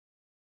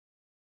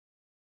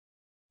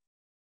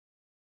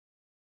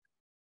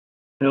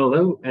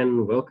Hello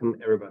and welcome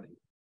everybody.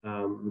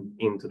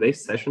 In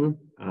today's session,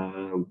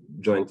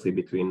 jointly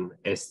between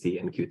ST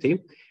and QT,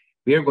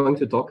 we are going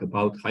to talk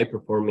about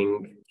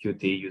high-performing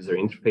QT user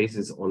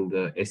interfaces on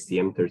the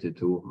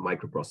STM32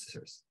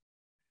 microprocessors.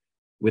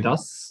 With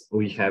us,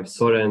 we have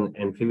Soren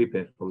and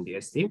Felipe from the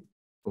ST,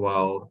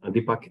 while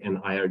Deepak and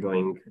I are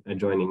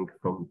joining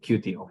from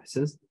QT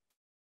offices.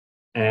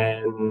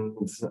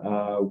 And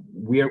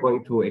we are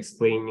going to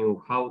explain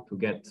you how to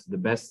get the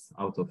best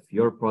out of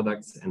your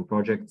products and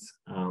projects,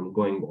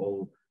 going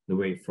all the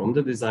way from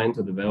the design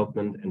to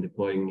development and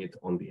deploying it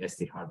on the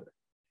ST hardware.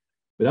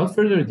 Without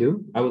further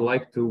ado, I would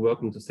like to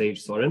welcome to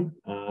stage Soren,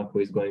 who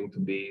is going to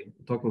be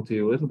talking to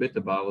you a little bit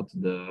about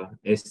the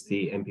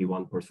ST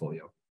MP1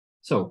 portfolio.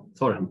 So,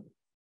 Soren.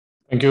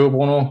 Thank you,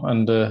 Bruno,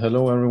 and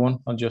hello everyone.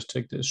 I'll just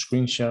take the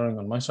screen sharing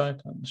on my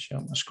side and share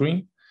my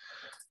screen.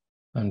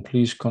 And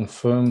please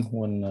confirm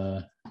when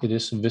it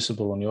is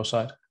visible on your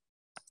side.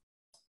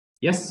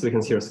 Yes, we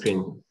can see your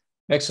screen.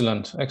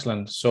 Excellent,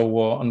 excellent. So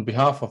on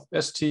behalf of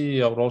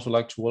ST, I would also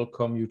like to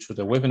welcome you to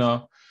the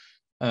webinar.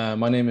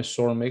 My name is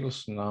Soren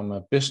Mikkelsen. I'm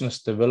a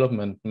business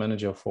development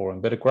manager for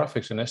embedded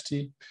graphics in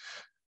ST.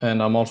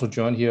 And I'm also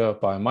joined here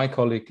by my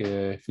colleague,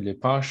 Philippe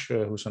Page,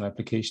 who's an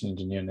application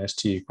engineer in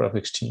ST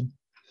graphics team.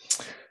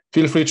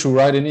 Feel free to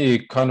write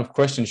any kind of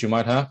questions you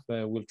might have.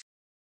 We'll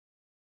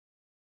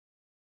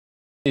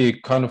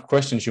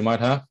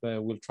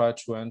try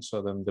to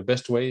answer them the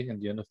best way in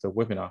the end of the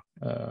webinar.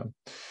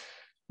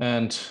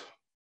 And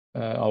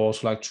I'll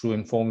also like to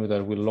inform you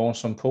that we'll launch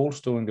some polls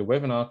during the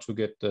webinar to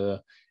get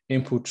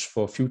inputs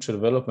for future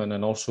development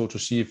and also to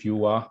see if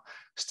you are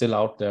still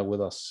out there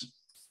with us.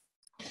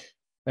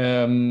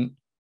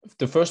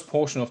 The first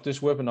portion of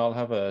this webinar, I'll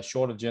have a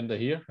short agenda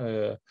here.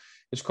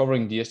 It's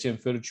covering the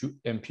STM32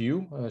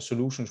 MPU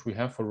solutions we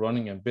have for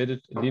running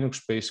embedded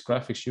Linux-based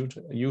graphics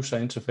user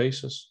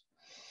interfaces.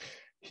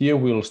 Here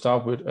we'll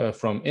start with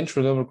from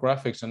entry-level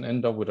graphics and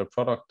end up with a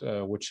product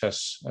which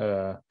has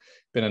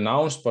been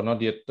announced but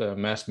not yet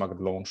mass market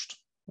launched.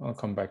 I'll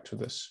come back to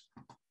this.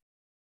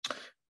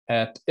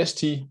 At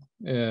ST,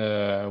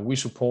 we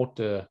support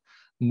the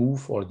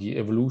move or the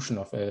evolution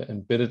of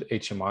embedded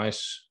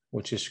HMIs,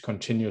 which is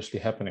continuously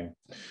happening.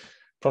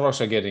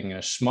 Products are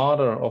getting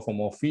smarter, offer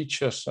more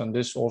features, and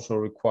this also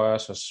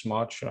requires a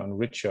smarter and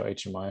richer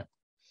HMI.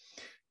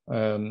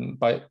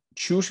 By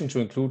choosing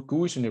to include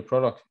GUIs in your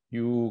product,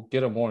 you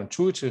get a more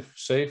intuitive,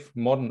 safe,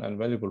 modern, and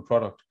valuable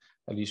product.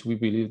 At least we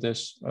believe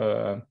this.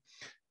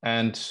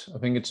 And I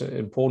think it's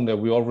important that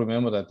we all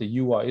remember that the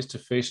UI is the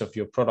face of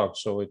your product,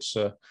 so it's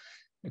a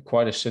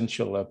quite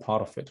essential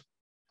part of it.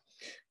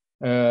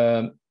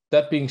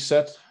 That being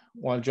said,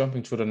 while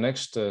jumping to the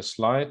next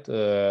slide,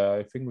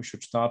 I think we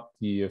should start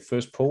the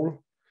first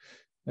poll.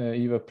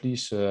 Eva,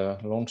 please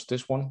launch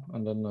this one,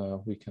 and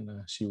then we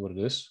can see what it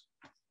is.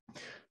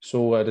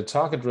 So the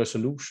target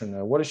resolution,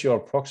 what is your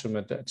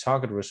approximate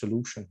target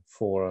resolution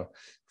for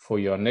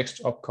your next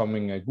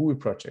upcoming GUI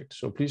project?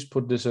 So please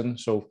put this in.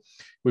 So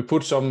we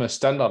put some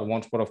standard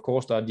ones, but of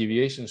course there are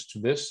deviations to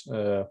this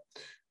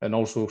and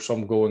also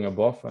some going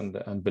above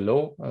and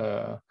below.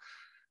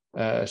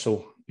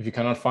 So if you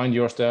cannot find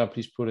yours there,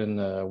 please put in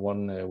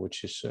one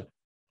which is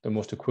the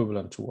most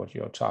equivalent to what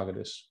your target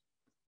is.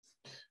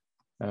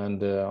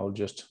 And I'll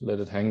just let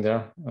it hang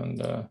there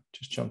and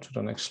just jump to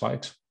the next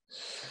slide.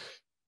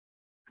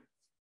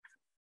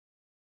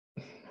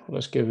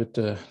 Let's give it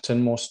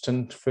 10,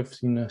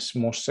 15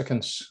 more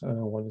seconds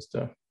while it's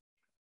there.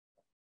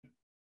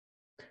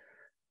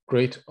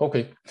 Great.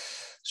 Okay.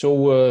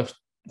 So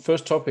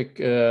first topic.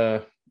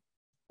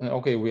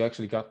 Okay, we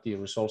actually got the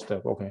results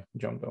there. Okay,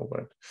 jumped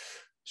over it.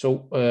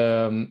 So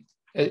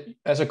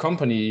as a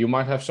company, you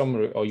might have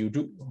some, or you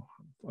do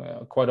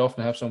quite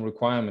often have some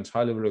requirements,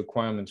 high-level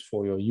requirements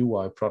for your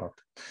UI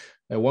product.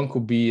 One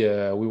could be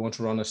we want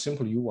to run a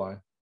simple UI.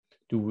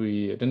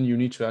 Then you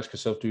need to ask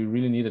yourself, do you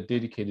really need a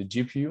dedicated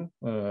GPU?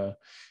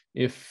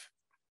 If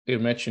you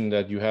imagine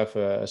that you have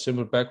a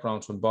simple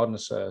background, some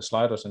buttons,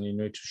 sliders, and you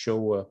need to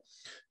show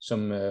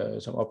some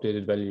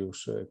updated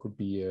values, it could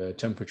be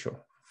temperature,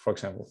 for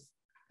example.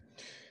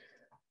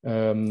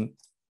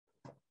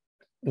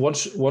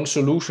 One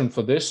solution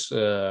for this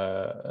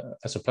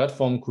as a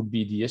platform could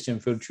be the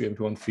STM32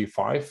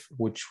 MP135,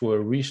 which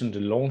were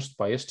recently launched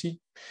by ST.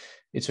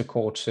 It's a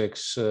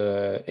Cortex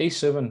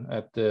A7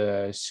 at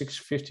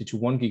 650 to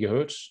 1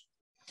 gigahertz.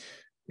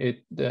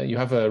 You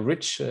have a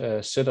rich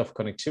set of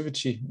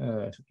connectivity,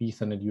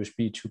 Ethernet,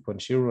 USB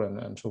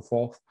 2.0, and so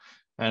forth,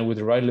 and with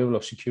the right level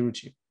of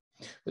security.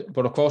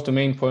 But of course, the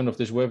main point of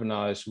this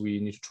webinar is we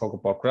need to talk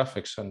about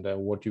graphics and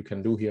what you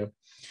can do here.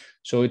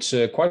 So it's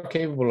quite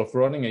capable of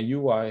running a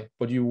UI,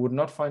 but you would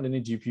not find any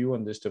GPU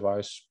on this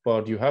device.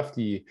 But you have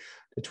the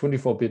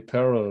 24-bit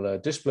parallel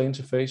display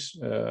interface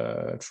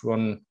to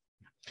run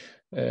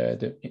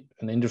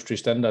an industry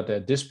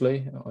standard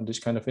display on this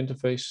kind of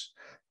interface.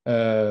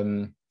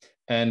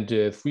 And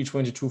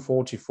 320,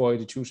 240,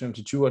 482,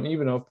 72, and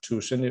even up to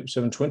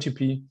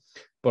 720p.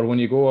 But when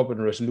you go up in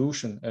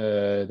resolution,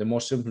 the more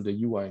simple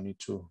the UI you need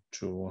to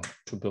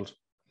build.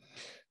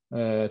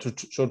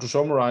 So to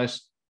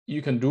summarize,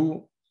 you can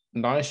do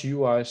nice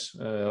GUIs,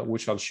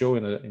 which I'll show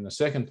in a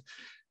second.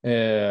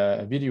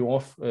 A video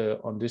off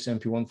on this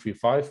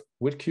MP135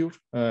 with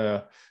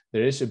Qt.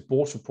 There is a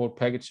board support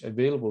package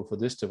available for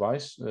this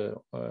device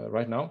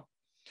right now,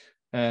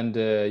 and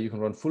you can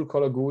run full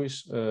color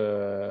GUIs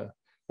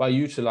by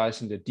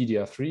utilizing the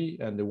DDR3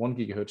 and the 1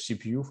 GHz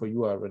CPU for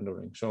UI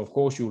rendering. So of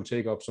course you will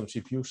take up some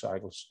CPU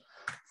cycles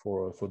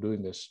for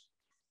doing this.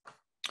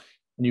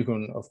 And you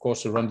can of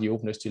course run the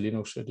OpenST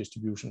Linux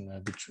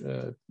distribution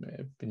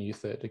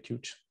beneath the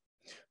Qt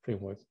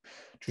framework.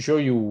 To show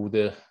you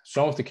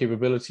some of the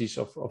capabilities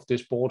of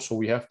this board, so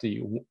we have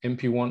the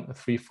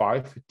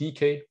MP135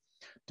 DK.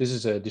 This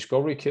is a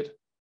discovery kit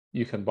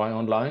you can buy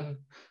online,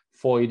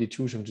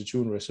 482x72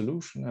 in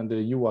resolution, and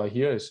the UI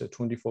here is a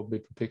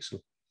 24-bit per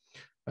pixel.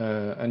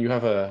 And you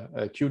have a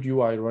Qt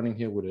UI running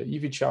here with an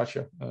EV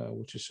charger,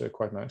 which is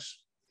quite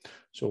nice.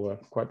 So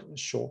quite a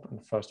short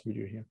and fast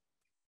video here.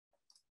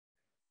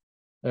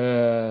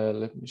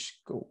 Let me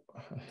go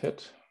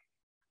ahead.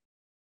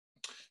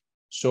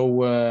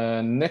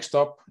 So next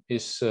up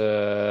is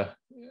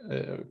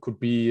could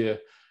be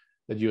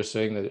that you're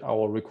saying that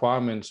our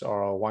requirements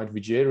are a wide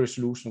VGA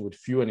resolution with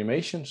few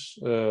animations.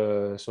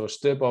 So a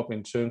step up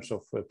in terms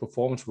of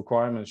performance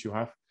requirements you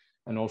have,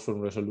 and also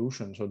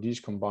resolution. So these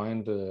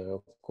combined,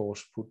 of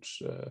course,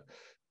 puts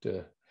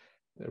the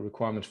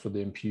requirements for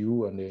the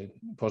MPU and the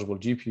possible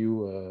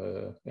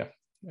GPU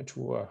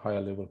to a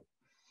higher level.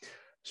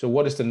 So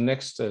what is the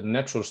next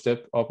natural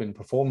step up in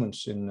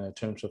performance in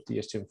terms of the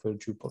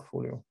STM32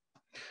 portfolio?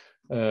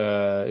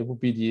 It would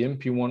be the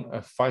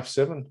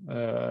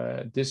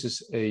MP157. This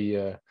is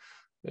a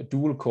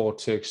dual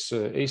Cortex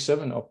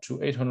A7 up to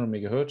 800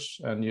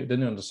 megahertz, and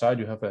then on the side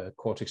you have a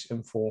Cortex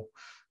M4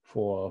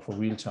 for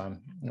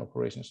real-time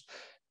operations.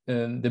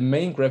 And the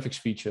main graphics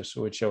features,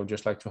 which I would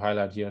just like to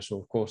highlight here. So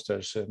of course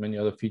there's many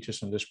other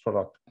features on this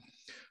product,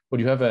 but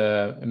you have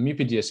a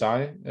MIPI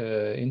DSI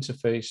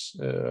interface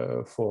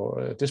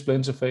for display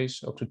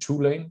interface up to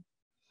 2-lane.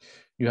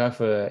 You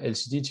have a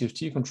LCD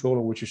TFT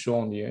controller, which you saw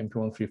on the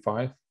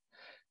MP135.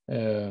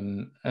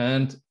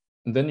 And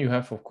then you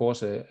have, of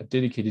course, a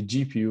dedicated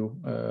GPU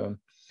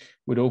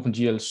with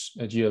OpenGLES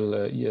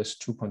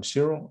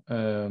 2.0,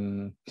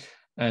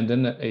 and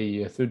then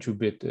a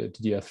 32-bit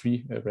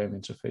DDR3 RAM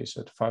interface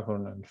at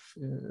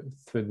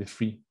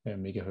 533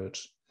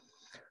 megahertz.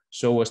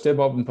 So a step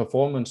up in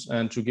performance,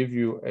 and to give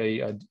you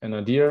an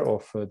idea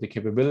of the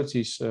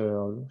capabilities,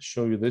 I'll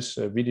show you this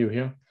video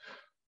here.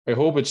 I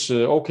hope it's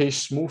okay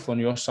smooth on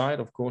your side.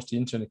 Of course, the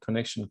internet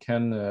connection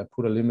can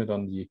put a limit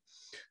on the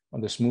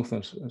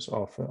smoothness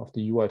of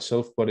the UI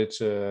itself, but it's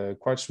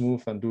quite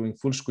smooth and doing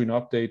full screen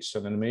updates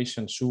and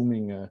animation,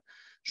 zooming,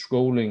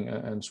 scrolling,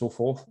 and so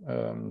forth.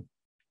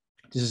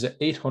 This is an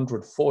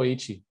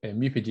 800/480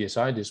 MIPI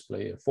DSI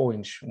display, a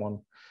 4-inch one,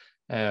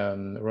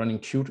 running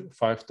Qt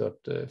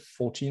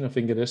 5.14, I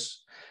think it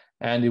is,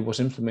 and it was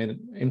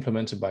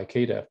implemented by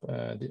KDAP,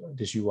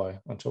 this UI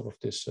on top of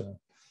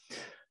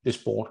this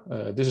board.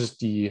 This is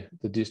the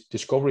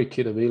discovery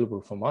kit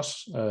available from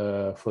us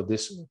for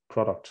this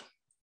product.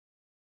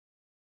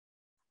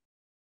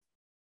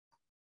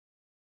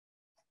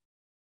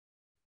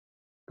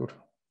 Good.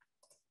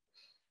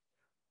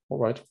 All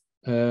right.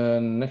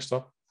 Next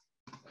up.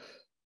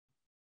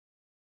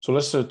 So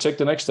let's take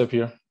the next step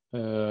here.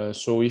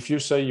 So if you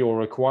say your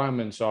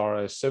requirements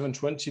are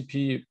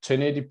 720p,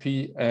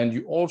 1080p, and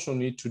you also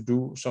need to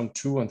do some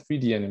 2 and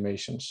 3D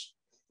animations,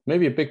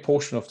 maybe a big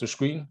portion of the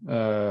screen,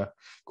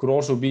 could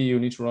also be you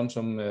need to run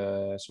some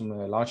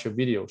larger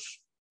videos.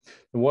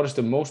 And what is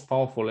the most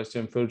powerful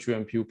STM32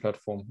 MPU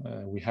platform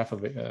we have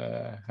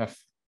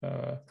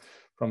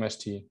from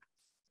ST?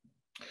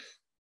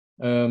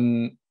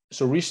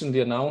 So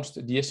recently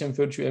announced, the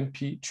STM32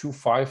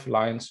 MP25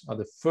 lines are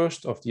the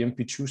first of the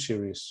MP2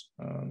 series.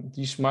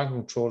 These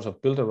microcontrollers are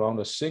built around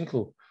a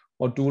single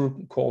or dual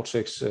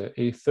Cortex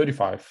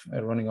A35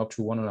 running up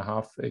to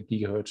 1.5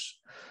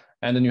 gigahertz.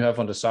 And then you have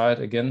on the side,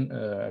 again,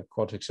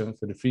 Cortex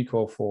M33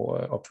 core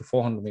for up to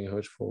 400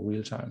 megahertz for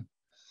real time.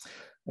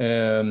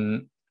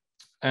 And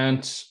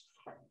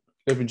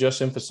let me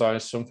just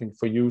emphasize something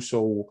for you.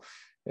 So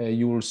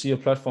you will see a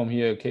platform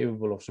here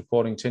capable of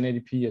supporting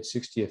 1080p at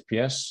 60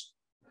 FPS.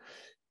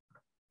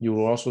 You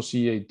will also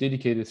see a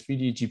dedicated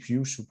 3D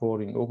GPU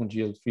supporting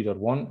OpenGL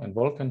 3.1 and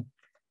Vulkan,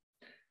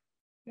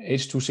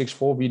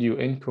 H.264 video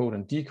encode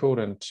and decode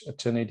and at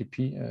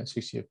 1080p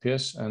 60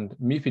 FPS, and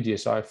MIPI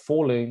DSI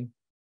 4-lane,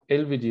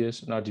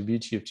 LVDS and RGB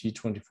TFT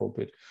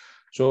 24-bit.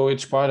 So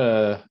it's quite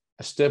a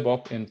step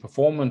up in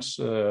performance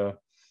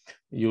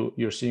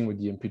you're seeing with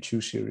the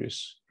MP2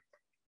 series.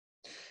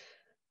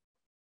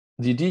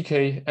 The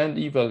DK and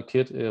eval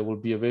kit will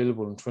be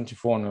available in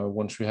 2024, and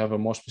once we have a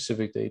more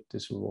specific date,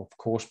 this will of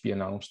course be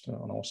announced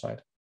on our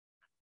side.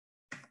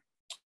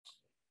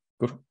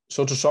 Good.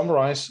 So to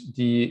summarize,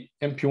 the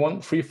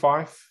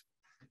MP135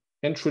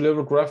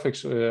 entry-level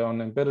graphics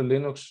on embedded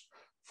Linux,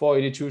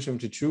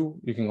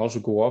 482/72. You can also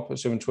go up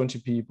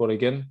 720p, but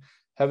again,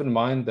 have in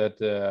mind that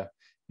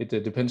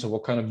it depends on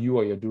what kind of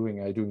UI you're doing.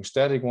 Are you doing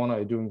static one? Are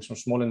you doing some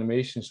small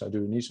animations? Or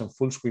do you need some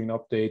full screen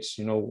updates,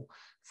 you know,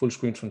 full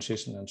screen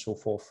transition and so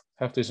forth?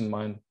 Have this in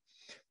mind.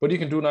 But you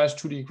can do nice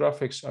 2D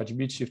graphics,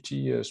 RGB,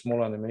 TFT,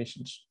 small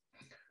animations.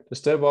 The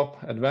step up,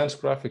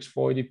 advanced graphics,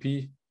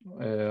 480p,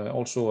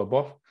 also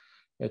above,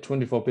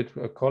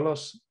 24-bit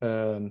colors,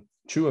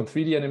 2 and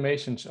 3D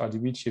animations,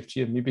 RGB,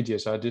 TFT, and MIPI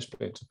DSI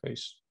display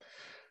interface.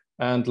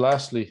 And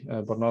lastly,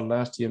 but not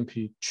last, the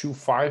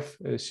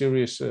MP25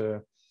 series,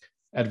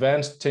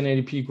 advanced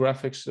 1080p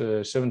graphics,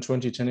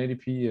 720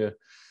 1080p,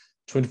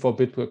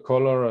 24-bit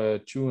color,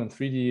 2 and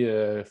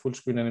 3D full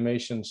screen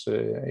animations,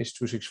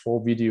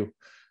 H.264 video,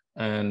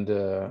 and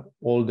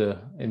all the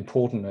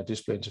important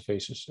display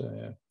interfaces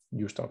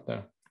used out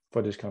there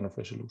for this kind of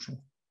resolution.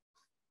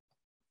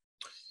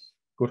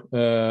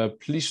 Good.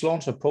 Please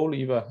launch a poll,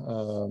 Eva,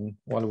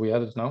 while we're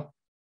at it now.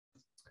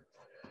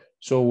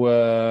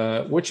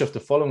 So which of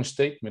the following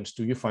statements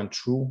do you find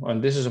true?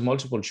 And this is a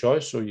multiple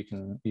choice, so you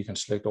can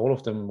select all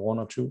of them, 1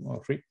 or 2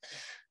 or 3.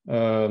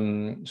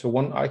 So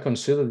 1, I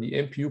consider the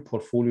MPU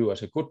portfolio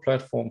as a good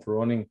platform for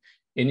running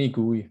any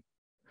GUI.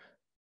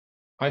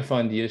 I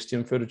find the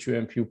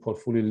STM32 MPU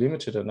portfolio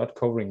limited and not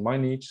covering my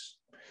needs.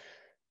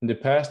 In the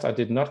past, I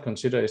did not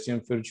consider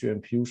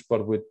STM32 MPUs,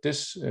 but with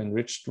this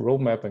enriched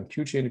roadmap and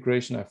Qt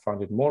integration, I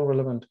found it more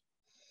relevant.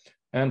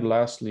 And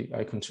lastly,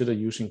 I consider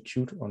using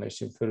Qt on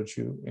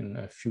STM32 in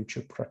a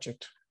future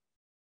project.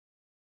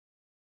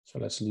 So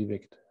let's leave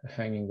it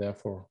hanging there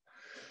for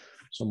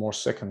some more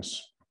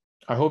seconds.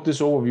 I hope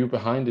this overview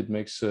behind it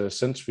makes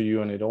sense for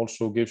you, and it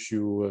also gives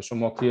you some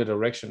more clear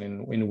direction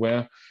in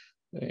where,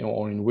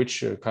 or in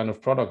which kind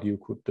of product you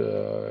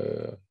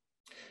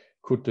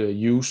could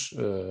use,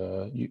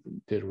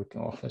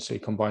 let's say,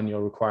 combine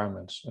your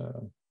requirements.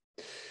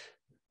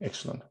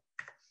 Excellent.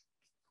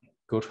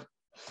 Good.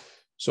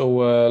 So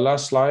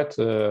last slide,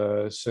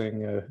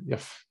 saying, yeah,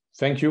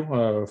 thank you.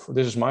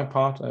 This is my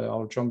part.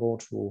 I'll jump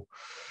over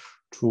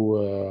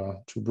to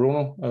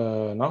Bruno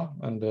now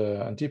and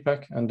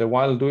Deepak. And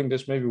while doing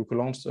this, maybe we could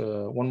launch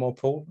one more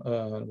poll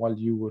while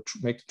you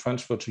make the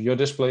transfer to your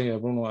display,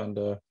 Bruno,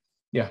 and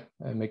yeah,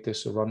 make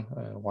this run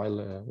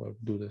while we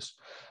do this.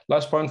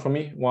 Last point for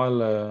me,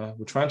 while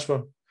we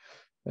transfer,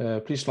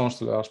 please launch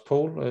the last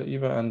poll,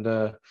 Eva, and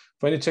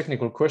for any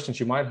technical questions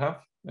you might have,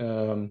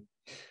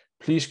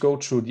 please go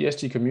to the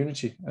ST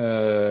community.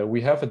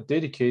 We have a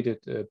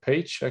dedicated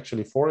page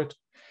actually for it,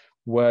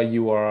 where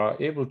you are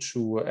able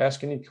to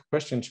ask any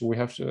questions. We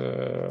have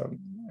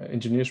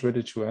engineers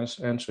ready to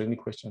answer any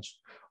questions,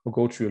 or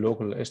go to your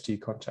local ST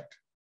contact.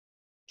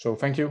 So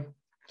thank you.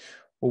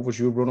 Over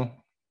to you, Bruno.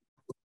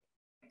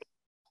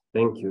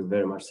 Thank you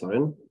very much,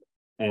 Søren.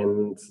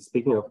 And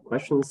speaking of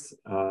questions,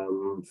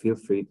 feel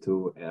free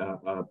to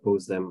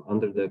post them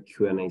under the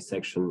Q&A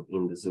section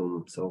in the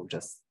Zoom. So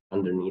just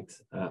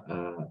underneath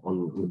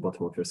on the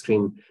bottom of your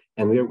screen.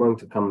 And we are going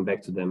to come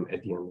back to them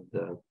at the end of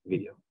the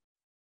video.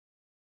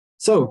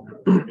 So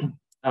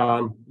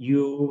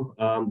you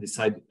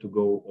decided to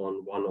go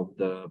on one of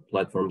the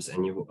platforms,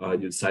 and you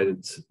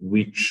decided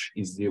which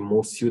is the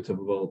most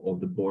suitable of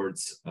the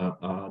boards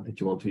that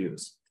you want to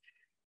use.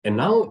 And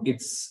now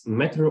it's a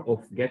matter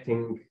of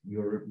getting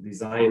your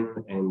design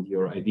and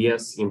your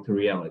ideas into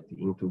reality,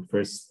 into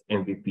first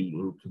MVP,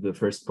 into the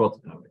first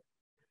prototype.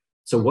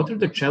 So what are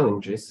the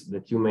challenges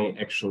that you may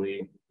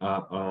actually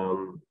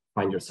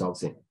find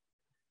yourselves in?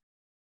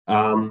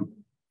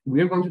 We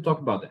are going to talk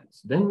about that.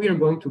 Then we are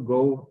going to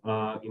go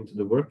into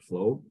the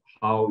workflow,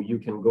 how you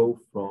can go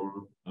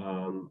from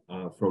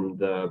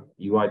the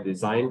UI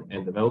design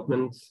and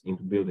development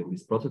into building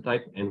this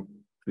prototype and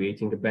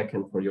creating a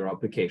backend for your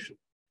application.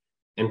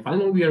 And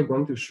finally, we are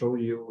going to show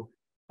you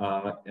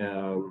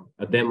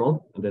a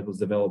demo that was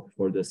developed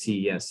for the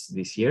CES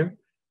this year,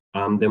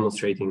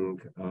 demonstrating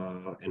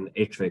an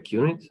HVAC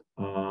unit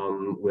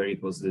where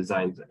it was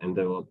designed and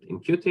developed in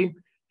Qt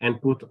and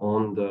put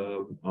on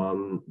the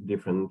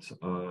different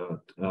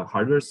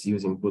hardwares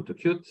using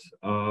boot2Qt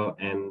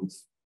and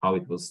how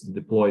it was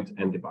deployed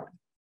and debugged.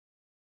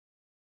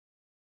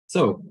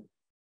 So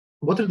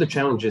what are the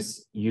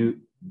challenges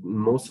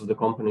most of the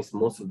companies,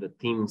 most of the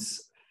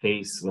teams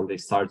face when they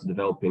start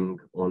developing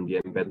on the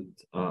embedded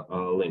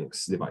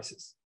Linux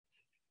devices?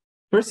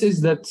 First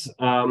is that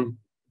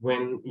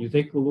when you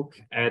take a look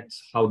at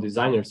how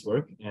designers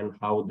work and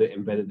how the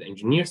embedded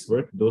engineers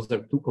work, those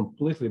are two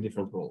completely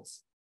different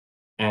roles.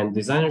 And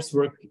designers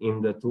work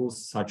in the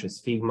tools such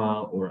as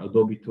Figma or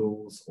Adobe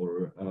tools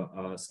or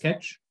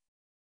Sketch,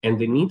 and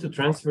they need to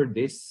transfer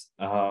this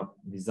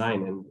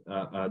design and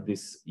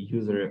this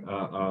user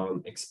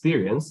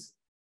experience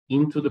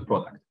into the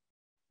product.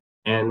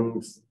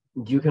 And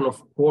you can, of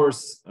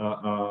course,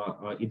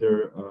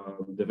 either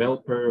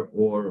developer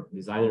or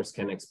designers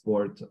can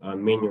export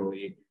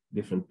manually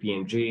different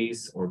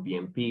PNGs or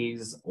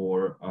BMPs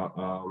or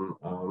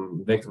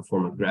vector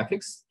format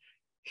graphics,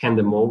 hand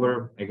them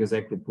over,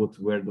 exactly put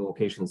where the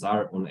locations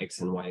are on X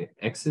and Y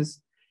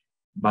axis.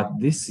 But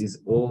this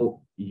is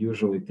all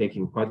usually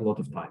taking quite a lot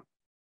of time.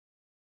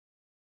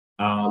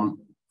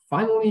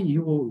 Finally,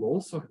 you will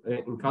also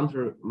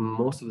encounter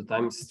most of the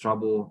times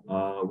trouble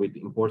with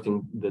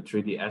importing the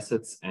 3D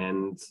assets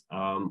and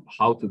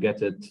how to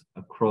get it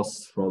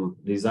across from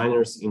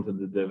designers into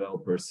the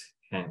developers'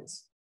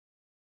 hands.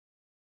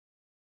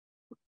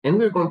 And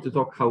we're going to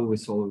talk how we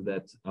solve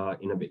that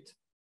in a bit.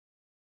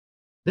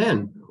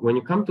 Then, when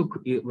it comes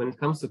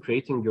to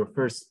creating your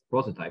first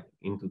prototype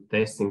into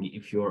testing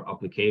if your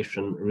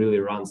application really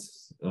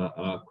runs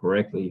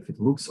correctly, if it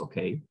looks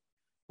okay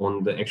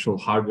on the actual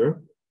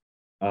hardware,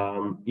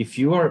 if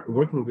you are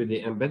working with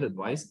the embedded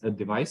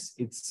device,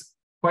 it's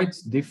quite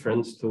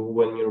different to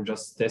when you're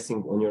just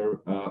testing on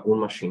your own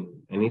machine.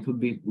 And it would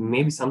be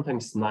maybe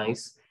sometimes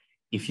nice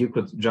if you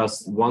could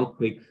just one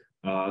click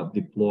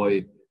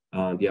deploy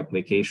the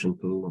application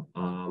to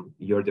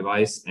your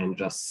device and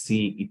just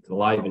see it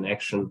live in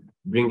action,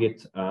 bring it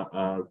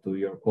to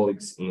your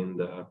colleagues in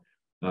the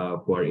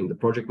who are in the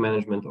project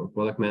management or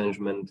product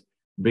management,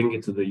 bring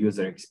it to the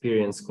user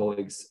experience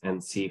colleagues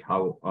and see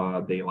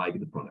how they like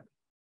the product.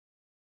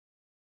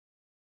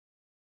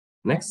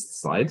 Next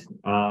slide,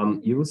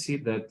 you will see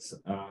that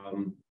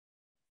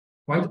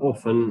quite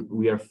often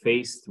we are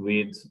faced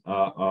with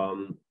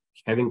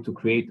having to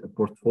create a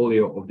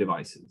portfolio of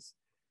devices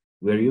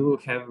where you will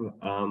have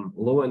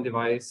low-end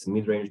device,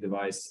 mid-range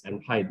device,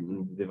 and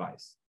high-end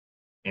device.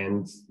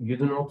 And you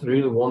do not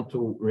really want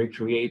to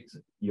recreate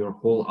your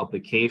whole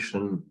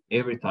application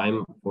every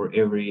time for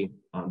every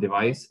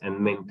device and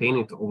maintain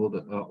it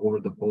over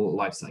the whole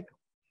life cycle,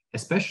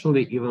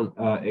 especially even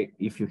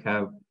if you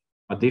have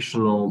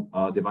additional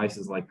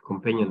devices like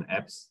companion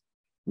apps,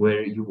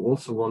 where you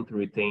also want to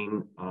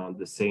retain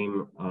the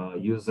same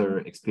user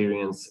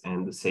experience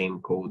and the same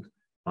code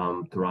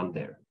to run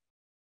there.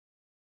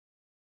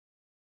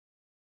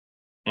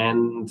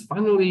 And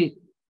finally,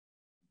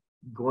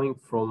 going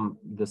from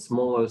the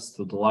smallest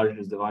to the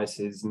largest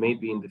devices,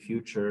 maybe in the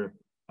future,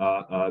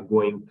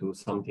 going to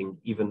something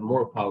even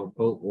more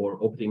powerful or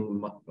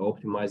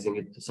optimizing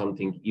it to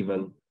something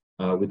even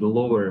with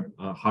lower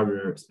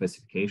hardware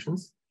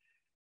specifications.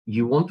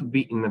 You want to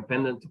be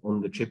independent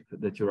on the chip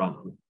that you run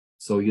on.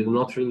 So you do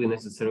not really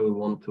necessarily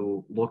want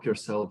to lock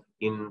yourself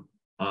in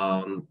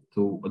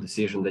to a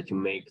decision that you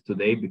make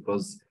today,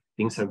 because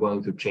things are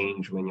going to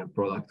change when your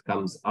product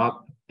comes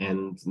up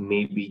and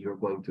maybe you're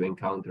going to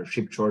encounter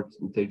chip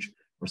shortage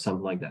or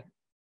something like that.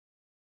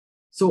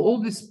 So all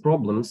these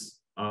problems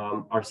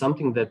are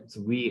something that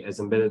we as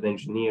embedded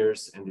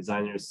engineers and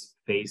designers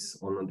face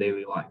on a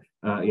daily life,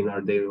 in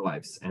our daily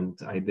lives and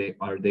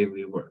our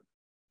daily work.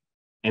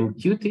 And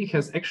Qt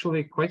has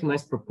actually quite a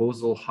nice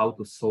proposal how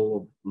to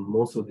solve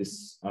most of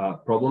these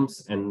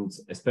problems, and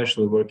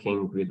especially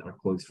working with our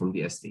colleagues from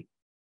the ST.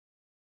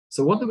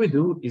 So what do we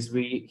do is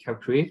we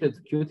have created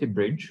Qt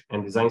Bridge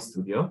and Design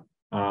Studio,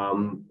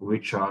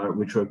 which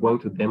we're going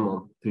to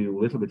demo to you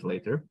a little bit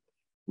later,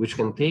 which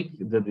can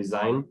take the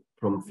design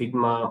from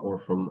Figma or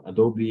from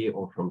Adobe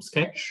or from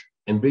Sketch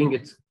and bring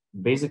it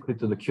basically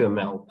to the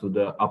QML, to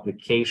the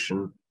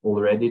application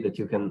already, that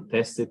you can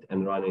test it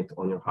and run it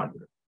on your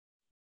hardware.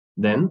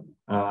 Then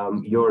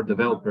your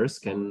developers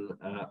can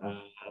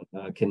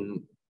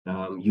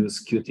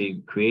use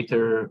Qt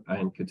Creator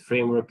and Qt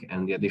Framework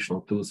and the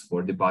additional tools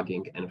for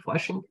debugging and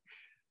flashing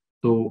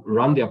to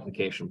run the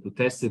application, to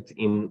test it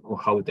in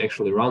how it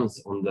actually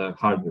runs on the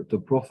hardware, to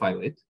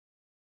profile it.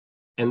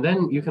 And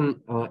then you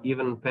can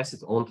even pass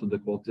it on to the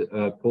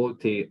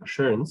quality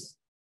assurance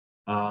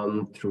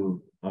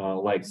through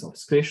likes of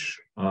Squish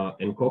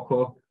and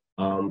Coco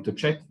to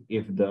check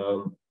if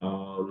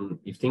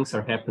things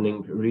are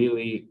happening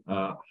really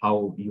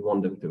how you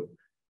want them to.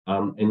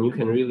 And you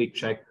can really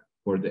check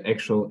for the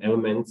actual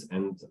elements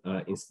and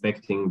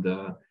inspecting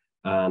the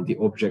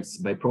objects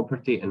by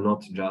property and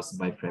not just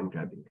by frame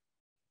grabbing.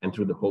 And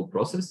through the whole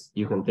process,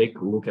 you can take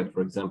a look at,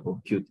 for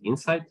example, Qt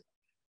Insight,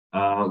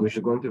 which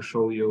is going to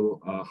show you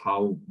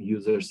how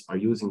users are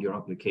using your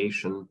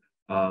application,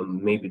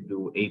 maybe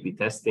do A/B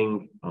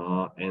testing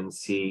and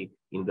see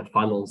in the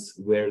funnels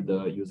where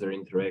the user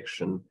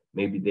interaction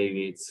maybe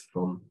deviates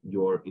from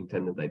your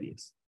intended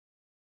ideas.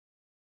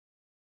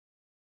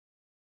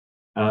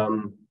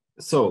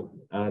 So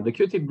the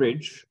Qt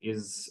Bridge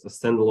is a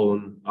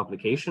standalone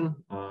application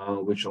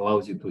which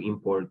allows you to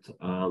import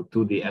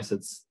 2D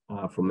assets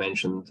from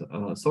mentioned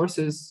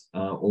sources,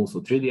 also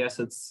 3D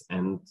assets,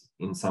 and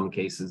in some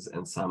cases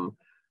and some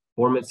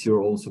formats,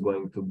 you're also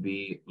going to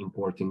be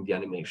importing the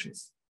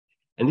animations.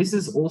 And this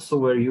is also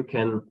where you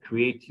can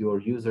create your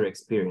user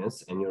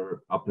experience and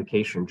your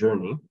application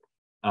journey,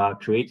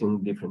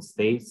 creating different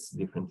states,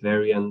 different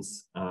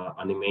variants,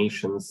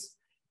 animations,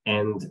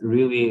 and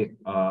really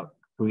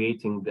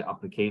creating the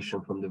application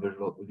from the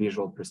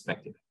visual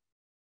perspective.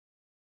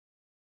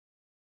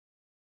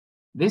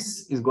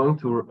 This is going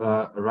to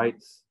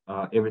write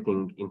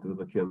everything into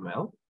the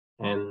QML.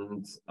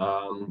 And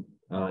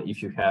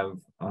if you have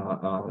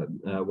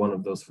one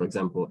of those, for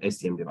example,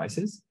 STM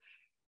devices,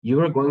 you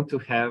are going to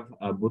have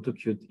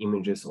BlueTooth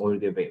images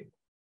already available.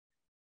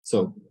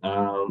 So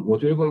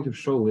what we're going to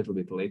show a little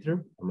bit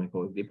later, my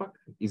colleague Deepak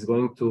is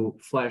going to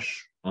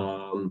flash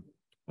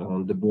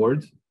the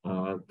board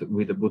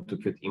with a boot to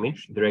Qt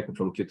image directly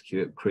from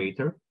Qt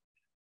Creator.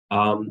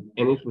 And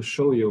it will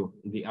show you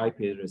the IP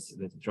address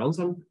that it runs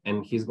on,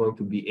 and he's going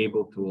to be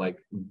able to like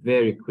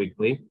very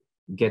quickly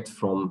get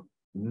from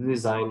the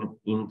design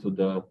into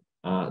the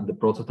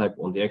prototype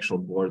on the actual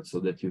board so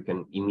that you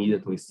can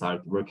immediately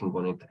start working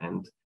on it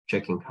and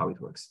checking how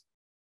it works.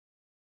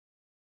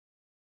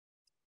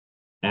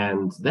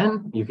 And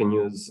then you can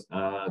use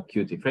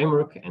Qt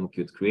Framework and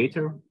Qt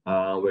Creator,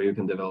 where you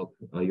can develop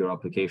your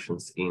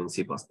applications in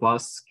C++,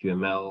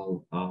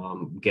 QML,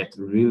 get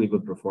really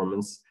good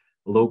performance,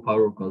 low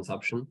power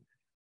consumption.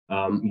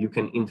 You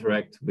can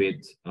interact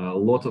with a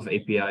lot of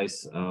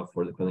APIs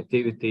for the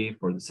connectivity,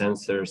 for the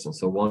sensors, and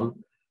so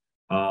on.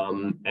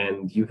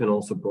 And you can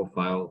also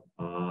profile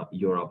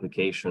your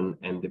application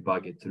and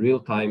debug it real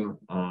time,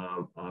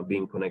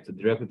 being connected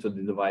directly to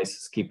the device,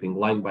 skipping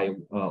line by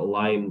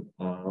line,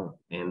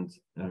 and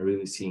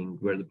really seeing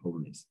where the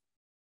problem is.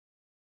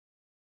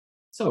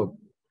 So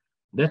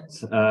that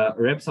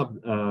wraps up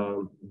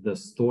the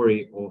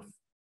story of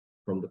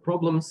from the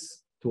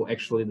problems to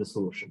actually the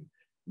solution.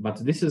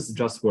 But this is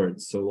just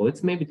words. So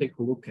let's maybe take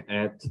a look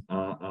at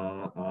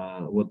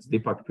what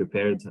Deepak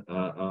prepared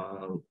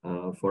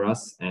for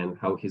us and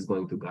how he's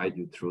going to guide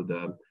you through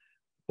the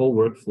whole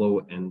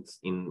workflow, and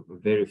in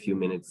very few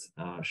minutes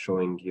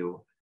showing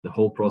you the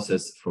whole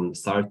process from the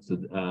start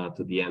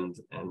to the end,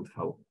 and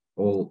how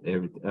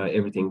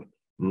everything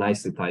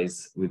nicely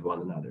ties with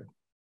one another.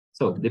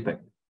 So Deepak,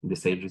 the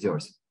stage is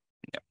yours.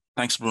 Yeah,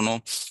 thanks,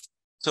 Bruno.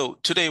 So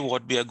today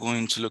what we are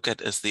going to look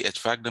at is the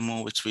HVAC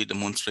demo, which we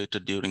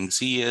demonstrated during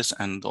CES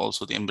and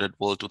also the Embedded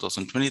World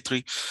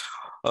 2023.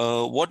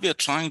 What we are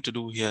trying to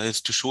do here is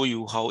to show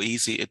you how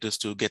easy it is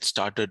to get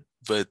started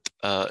with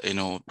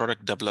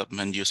product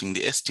development using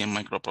the STM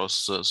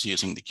microprocessors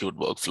using the Qt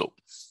workflow.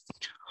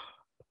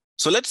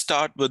 So let's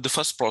start with the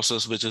first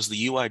process, which is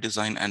the UI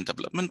design and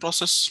development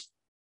process.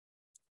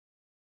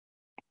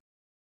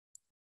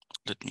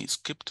 Let me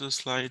skip the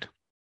slide.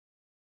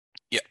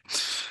 Yeah,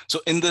 so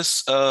in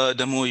this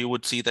demo, you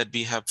would see that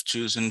we have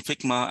chosen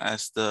Figma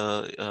as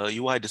the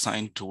UI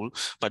design tool.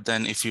 But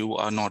then if you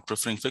are not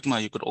preferring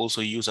Figma, you could also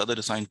use other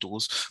design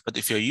tools. But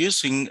if you're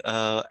using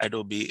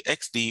Adobe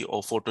XD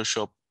or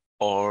Photoshop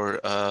or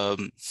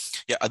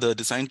other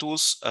design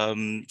tools,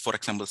 for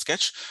example,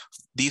 Sketch,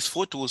 these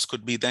 4 tools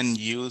could be then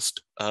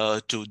used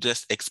to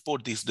just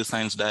export these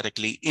designs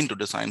directly into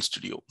Design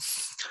Studio.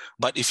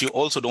 But if you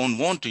also don't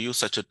want to use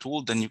such a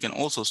tool, then you can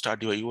also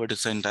start your UI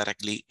design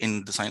directly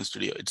in Design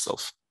Studio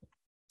itself.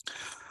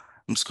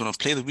 I'm just going to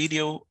play the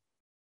video.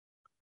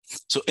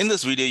 So in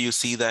this video, you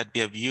see that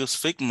we have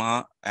used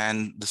Figma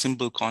and the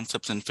simple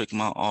concepts in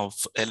Figma of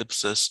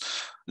ellipses,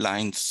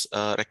 lines,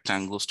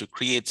 rectangles to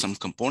create some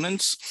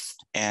components.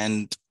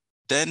 And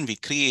then we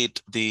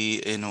create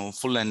the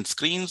full-length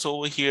screens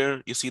over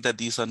here. You see that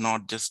these are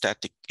not just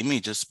static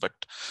images, but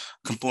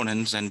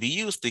components. And we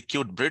use the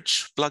Qt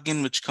Bridge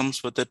plugin, which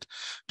comes with it,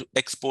 to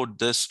export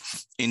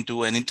this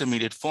into an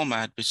intermediate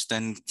format, which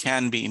then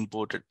can be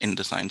imported in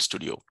Design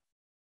Studio.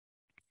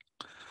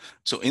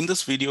 So in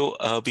this video,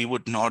 we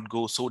would not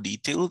go so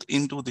detailed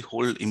into the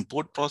whole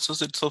import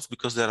process itself,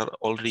 because there are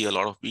already a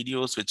lot of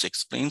videos which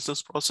explains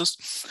this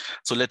process.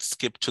 So let's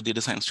skip to the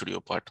Design Studio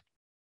part.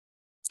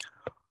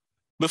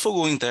 Before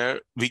going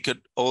there, we could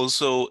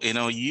also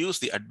use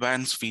the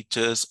advanced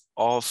features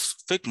of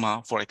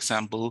Figma. For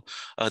example,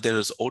 there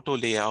is auto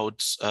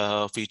layouts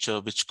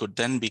feature, which could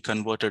then be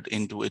converted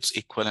into its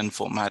equivalent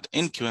format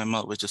in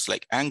QML, which is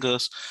like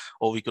angles.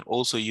 Or we could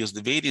also use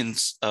the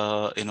variance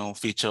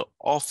feature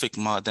of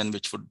Figma,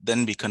 which would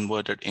then be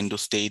converted into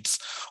states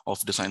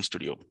of Design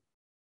Studio.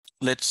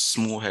 Let's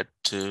move ahead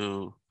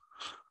to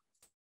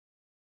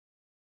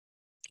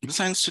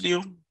Design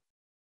Studio.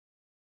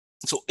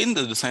 So in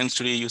the Design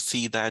Studio, you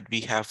see that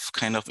we have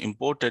kind of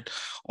imported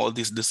all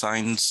these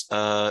designs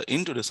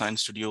into Design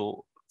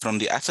Studio from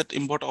the asset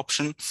import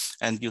option.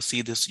 And you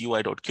see this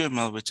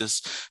UI.qml, which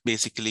is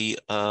basically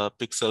a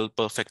pixel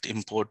perfect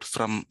import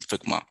from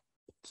Figma.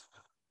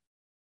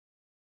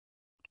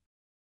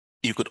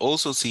 You could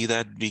also see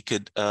that we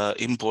could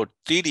import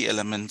 3D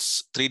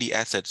elements, 3D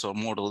assets or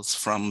models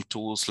from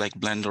tools like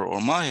Blender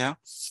or Maya.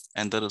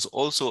 And there is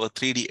also a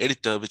 3D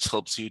editor, which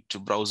helps you to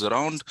browse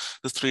around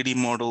the 3D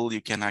model.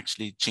 You can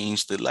actually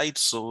change the light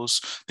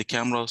source, the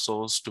camera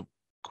source to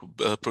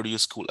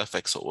produce cool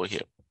effects over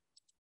here.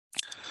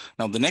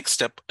 Now, the next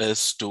step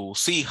is to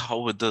see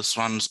how this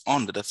runs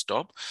on the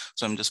desktop.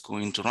 So I'm just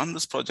going to run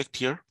this project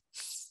here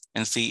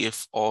and see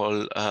if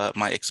all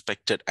my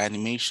expected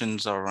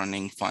animations are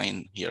running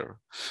fine here.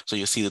 So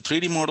you see the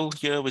 3D model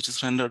here, which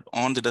is rendered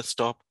on the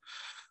desktop.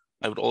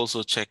 I would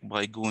also check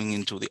by going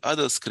into the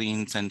other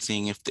screens and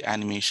seeing if the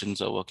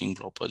animations are working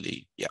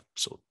properly. Yeah,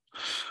 so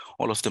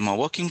all of them are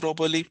working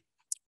properly.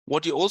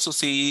 What you also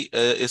see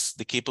is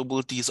the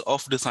capabilities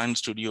of Design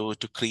Studio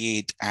to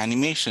create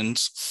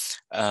animations,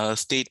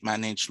 state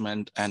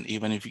management, and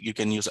even if you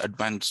can use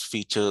advanced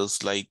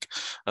features like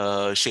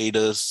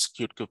shaders,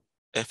 Qt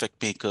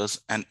effect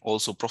makers, and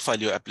also profile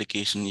your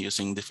application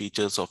using the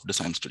features of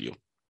Design Studio.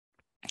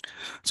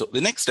 So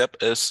the next step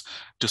is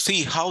to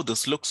see how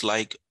this looks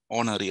like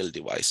on a real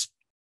device.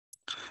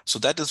 So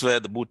that is where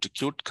the boot to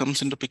Qt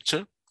comes into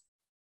picture.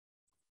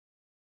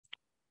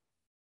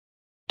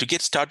 To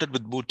get started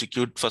with boot to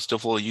Qt, first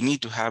of all, you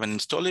need to have an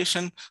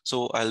installation.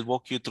 So I'll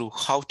walk you through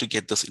how to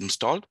get this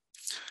installed.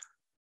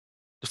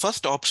 The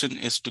first option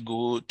is to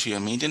go to your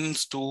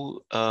maintenance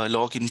tool,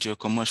 log into your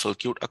commercial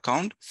Qt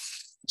account.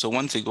 So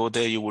once you go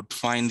there, you would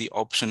find the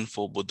option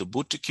for both the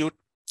boot to Qt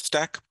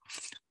stack.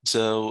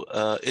 So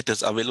it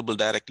is available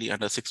directly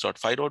under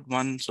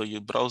 6.5.1. So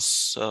you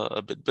browse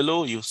a bit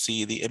below, you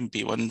see the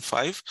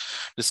MP15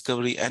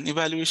 discovery and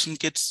evaluation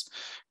kits.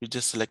 You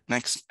just select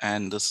next,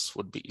 and this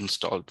would be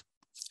installed.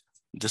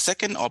 The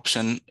second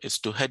option is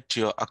to head to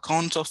your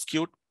accounts of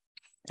Qt,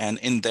 and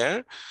in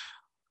there,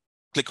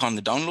 click on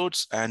the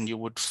downloads, and you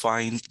would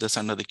find this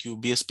under the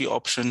QBSP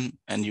option,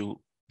 and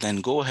you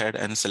then go ahead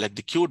and select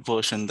the Qt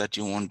version that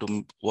you want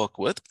to work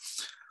with.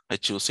 I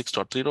choose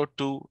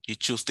 6.3.2, you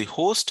choose the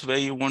host where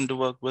you want to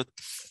work with,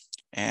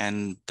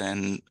 and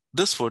then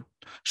this would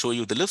show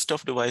you the list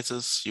of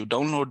devices. You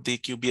download the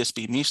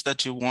QBSP image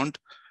that you want,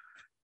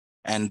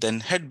 and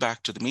then head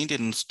back to the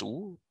maintenance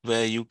tool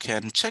where you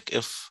can check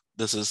if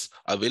this is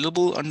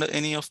available under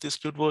any of these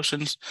Qt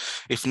versions.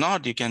 If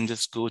not, you can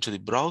just go to the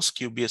browse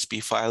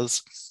QBSP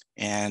files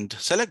and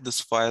select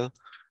this file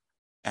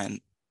and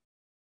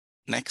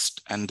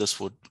next, and this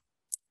would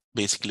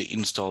basically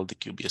install the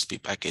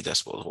QBSP package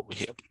as well over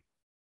here.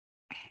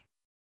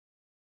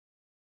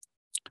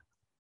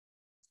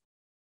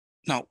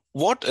 Now,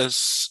 what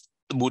is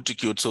boot to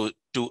Qt? So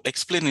to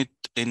explain it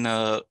in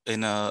a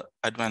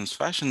advanced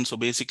fashion, so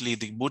basically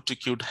the boot to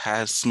Qt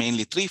has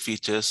mainly three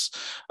features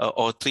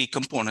or three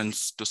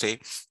components to say.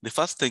 The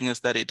first thing is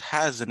that it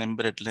has an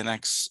embedded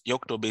Linux,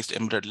 Yocto-based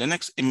embedded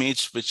Linux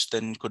image, which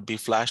then could be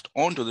flashed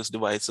onto these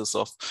devices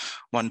of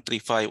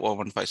 135 or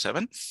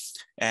 157.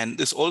 And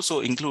this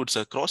also includes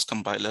a cross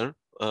compiler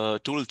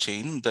tool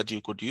chain that you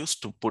could use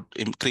to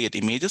create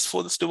images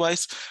for this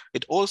device.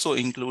 It also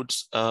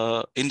includes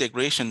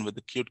integration with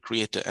the Qt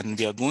Creator, and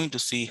we are going to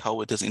see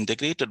how it is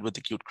integrated with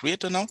the Qt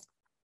Creator now.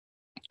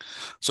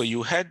 So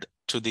you head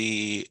to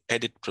the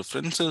edit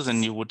preferences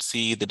and you would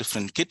see the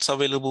different kits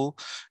available,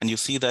 and you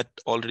see that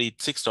already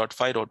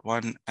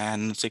 6.5.1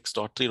 and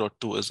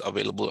 6.3.2 is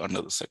available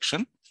under the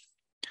section.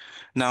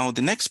 Now,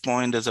 the next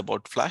point is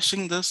about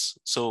flashing this.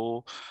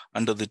 So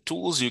under the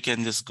tools, you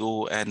can just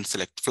go and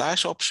select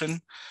flash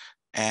option,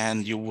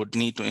 and you would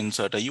need to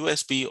insert a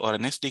USB or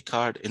an SD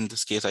card. In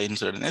this case, I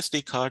insert an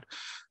SD card,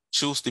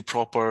 choose the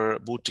proper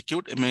boot to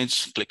Qt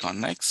image, click on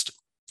next,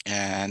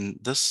 and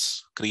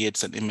this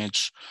creates an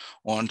image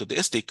onto the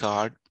SD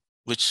card,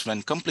 which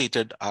when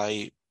completed,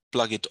 I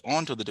plug it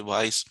onto the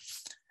device,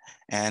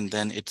 and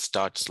then it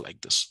starts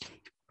like this.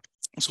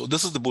 So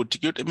this is the boot to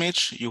Qt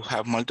image. You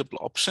have multiple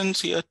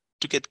options here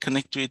to get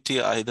connectivity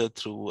either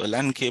through a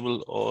LAN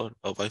cable or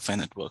a Wi-Fi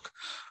network.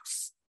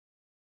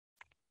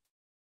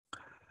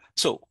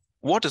 So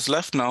what is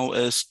left now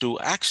is to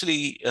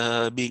actually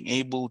being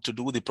able to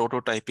do the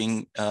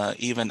prototyping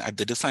even at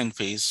the design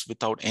phase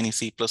without any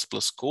C++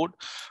 code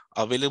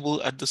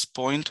available at this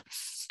point.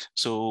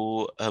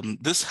 So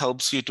this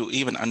helps you to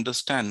even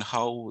understand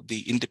how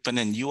the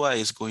independent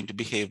UI is going to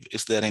behave.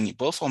 Is there any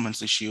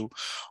performance issue,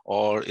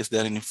 or is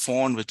there any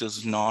font which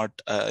is not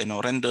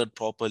rendered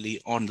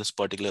properly on this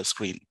particular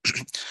screen?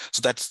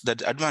 So that's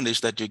the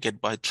advantage that you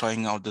get by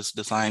trying out these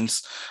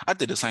designs at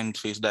the design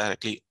phase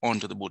directly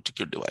onto the boot to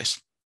Qt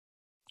device.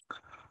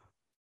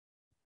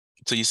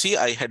 So you see,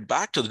 I head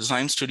back to the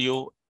design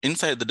studio.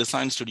 Inside the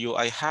design studio,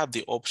 I have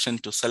the option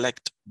to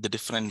select the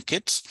different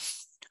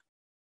kits.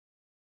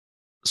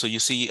 So you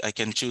see, I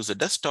can choose a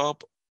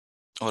desktop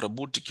or a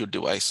boot to Qt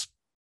device.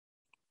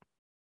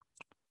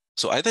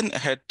 So I then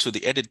head to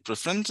the edit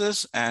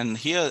preferences, and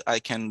here I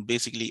can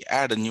basically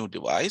add a new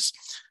device.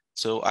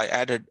 So I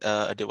added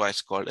a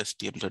device called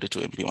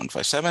STM32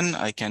 MP157.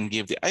 I can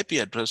give the IP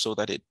address so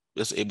that it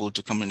is able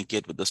to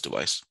communicate with this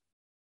device.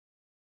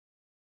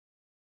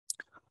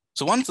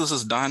 So once this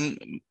is done,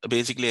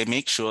 basically I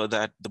make sure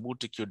that the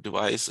boot to Qt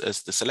device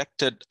is the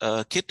selected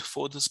kit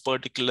for this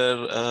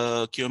particular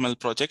QML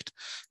project,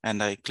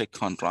 and I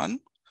click on run.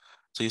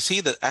 So you see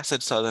the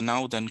assets are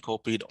now then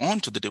copied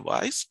onto the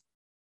device,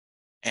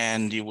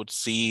 and you would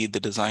see the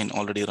design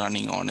already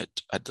running on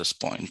it at this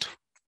point.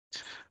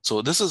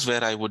 So this is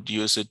where I would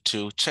use it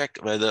to check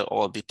whether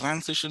all the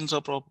transitions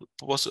are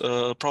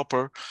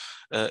proper,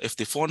 if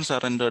the fonts are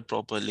rendered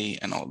properly,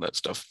 and all that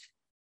stuff.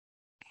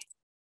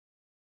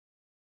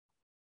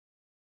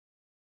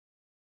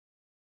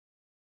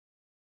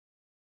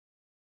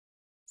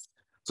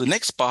 So the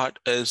next part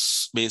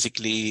is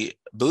basically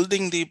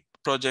building the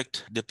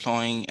project,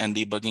 deploying, and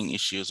debugging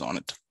issues on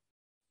it.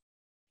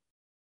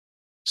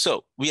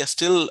 So we are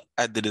still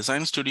at the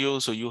design studio.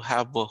 So you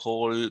have a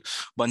whole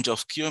bunch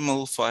of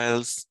QML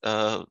files.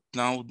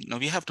 Now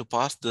we have to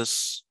pass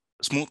this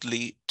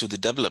smoothly to the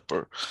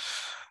developer.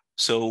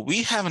 So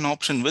we have an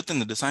option within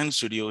the design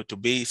studio to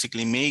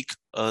basically make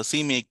a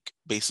CMake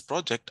CMake-based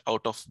project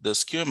out of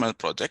this QML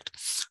project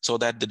so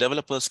that the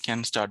developers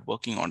can start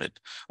working on it.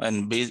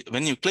 And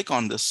when you click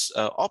on this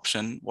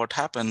option, what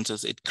happens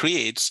is it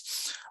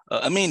creates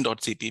a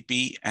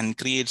main.cpp and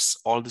creates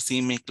all the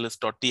CMake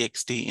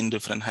list.txt in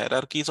different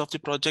hierarchies of the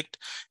project,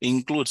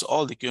 includes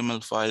all the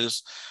QML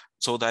files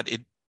so that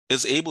it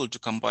is able to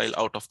compile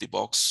out of the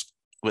box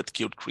with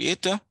Qt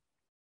Creator.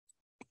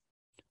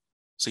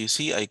 So you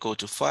see, I go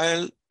to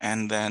File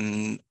and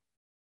then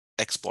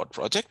Export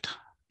Project,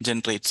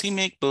 generate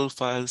CMake build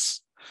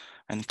files,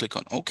 and click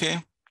on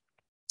OK.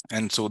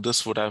 And so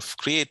this would have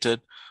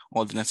created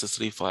all the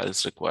necessary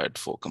files required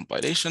for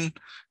compilation.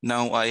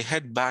 Now I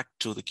head back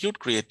to the Qt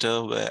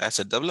Creator, where as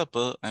a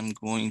developer, I'm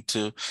going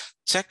to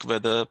check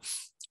whether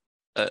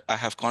I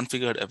have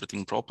configured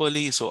everything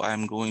properly. So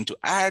I'm going to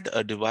add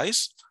a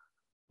device,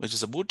 which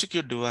is a boot to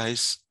Qt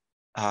device.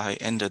 I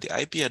enter the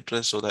IP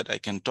address so that I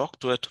can talk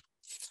to it.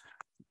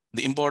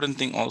 The important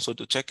thing also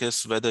to check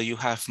is whether you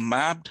have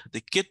mapped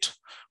the kit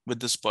with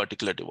this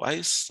particular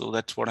device. So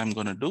that's what I'm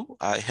going to do.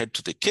 I head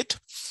to the kit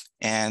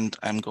and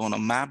I'm going to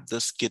map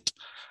this kit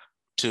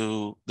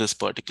to this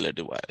particular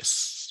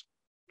device.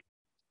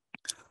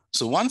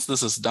 So once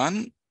this is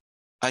done,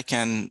 I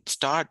can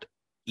start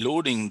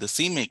loading the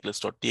CMake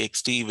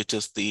list.txt, which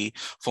is the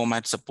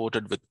format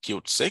supported with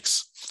Qt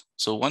 6.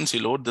 So once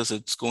you load this,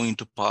 it's going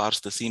to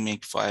parse the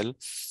CMake file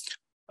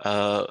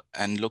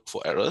and look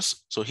for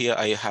errors. So here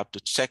I have to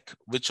check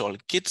which all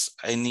kits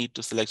I need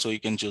to select. So you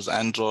can choose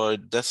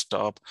Android,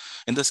 desktop.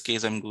 In this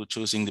case, I'm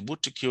choosing the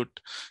boot to Qt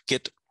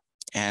kit,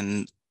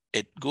 and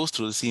it goes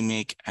through the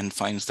CMake and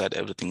finds that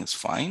everything is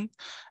fine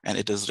and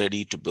it is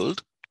ready to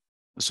build.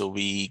 So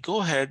we go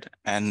ahead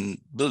and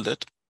build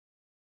it.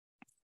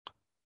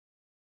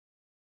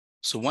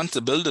 So once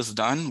the build is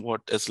done,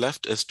 what is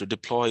left is to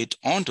deploy it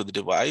onto the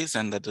device,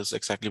 and that is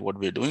exactly what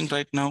we're doing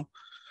right now.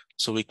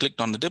 So we clicked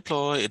on the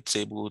deploy, it's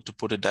able to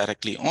put it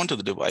directly onto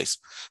the device.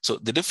 So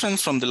the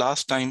difference from the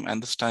last time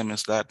and this time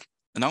is that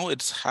now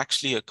it's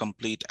actually a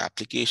complete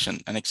application,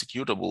 an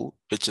executable,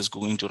 which is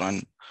going to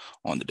run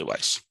on the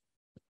device.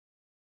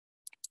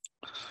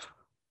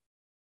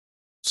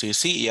 So you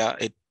see, yeah,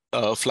 it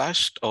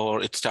flashed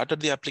or it started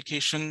the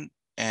application.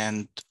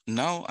 And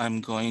now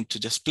I'm going to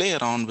just play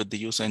around with the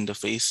user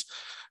interface.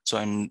 So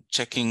I'm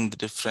checking the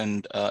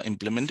different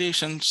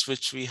implementations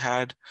which we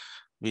had.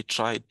 We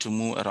tried to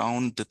move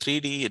around the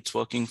 3D, it's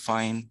working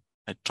fine.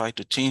 I tried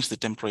to change the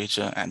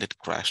temperature and it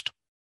crashed.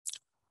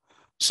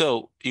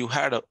 So you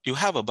have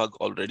a bug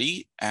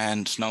already,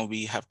 and now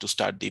we have to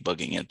start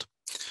debugging it.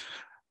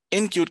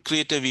 In Qt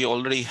Creator, we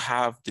already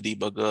have the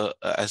debugger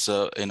as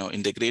a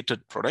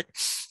integrated product.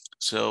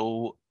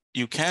 So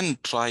you can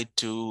try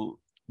to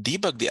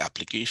debug the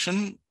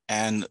application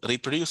and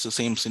reproduce the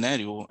same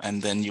scenario,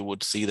 and then you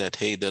would see that,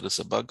 hey, there is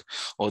a bug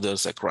or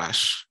there's a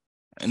crash.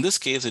 In this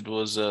case, it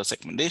was a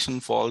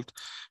segmentation fault,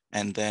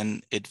 and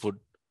then it would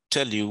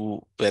tell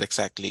you where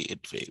exactly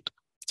it failed.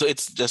 So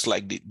it's just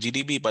like the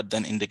GDB, but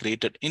then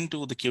integrated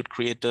into the Qt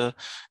Creator.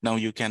 Now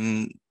you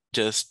can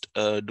just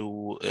check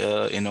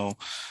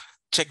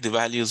the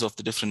values of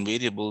the different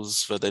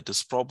variables, whether it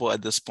is proper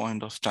at this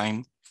point of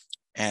time.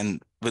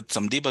 And with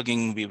some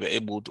debugging, we were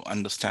able to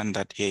understand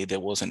that, hey, there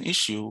was an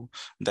issue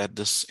that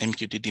this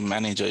MQTT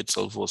manager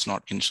itself was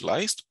not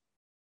initialized.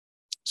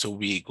 So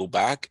we go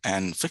back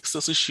and fix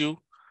this issue,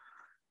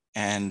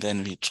 and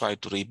then we try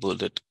to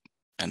rebuild it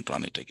and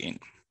run it again.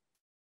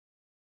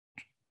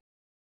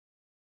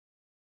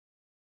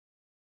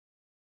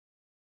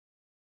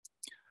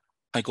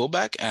 I go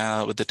back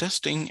with the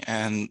testing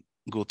and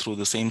go through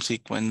the same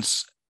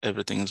sequence.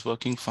 Everything is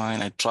working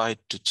fine. I tried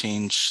to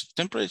change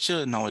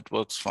temperature. Now it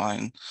works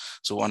fine.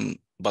 So one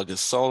bug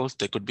is solved.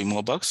 There could be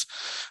more bugs.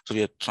 So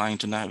we are trying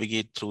to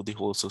navigate through the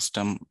whole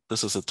system.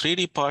 This is a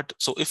 3D part.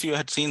 So if you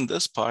had seen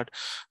this part,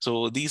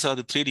 so these are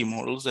the 3D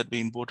models that we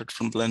imported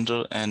from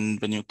Blender.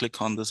 And when you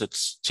click on this,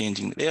 it's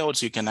changing the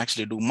layouts. You can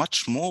actually do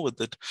much more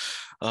with it.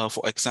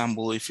 For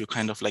example, if you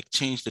kind of like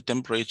change the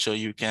temperature,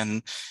 you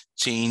can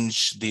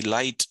change the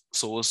light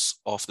source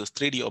of this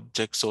 3D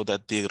object so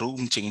that the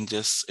room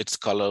changes its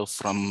color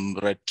from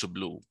red to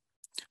blue.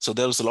 So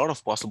there's a lot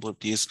of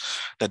possibilities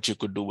that you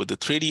could do with the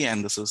 3D,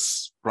 and this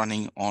is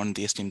running on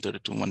the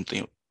STM32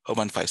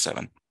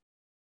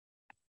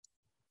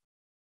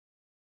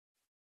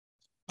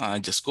 I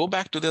just go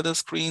back to the other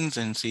screens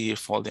and see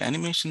if all the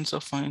animations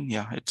are fine.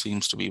 Yeah, it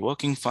seems to be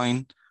working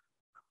fine.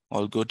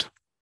 All good.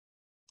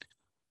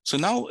 So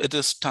now it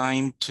is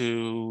time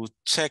to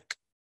check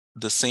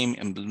the same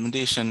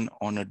implementation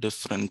on a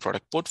different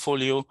product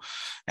portfolio.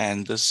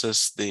 And this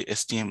is the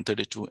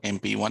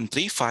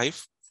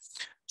STM32MP135.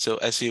 So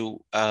as you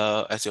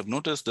have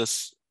noticed,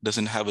 this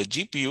doesn't have a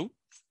GPU.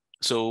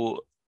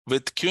 So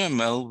with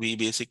QML, we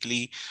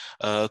basically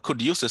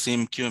could use the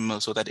same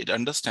QML so that it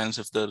understands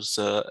if there's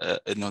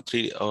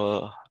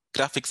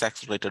graphics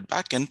accelerated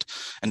backend,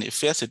 and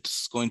if yes,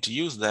 it's going to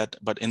use that.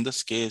 But in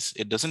this case,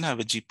 it doesn't have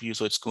a GPU,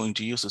 so it's going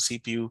to use a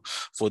CPU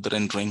for the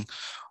rendering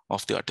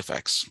of the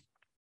artifacts.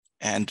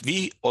 And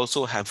we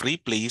also have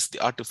replaced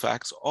the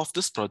artifacts of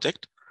this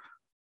project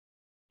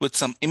with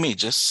some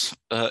images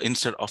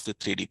instead of the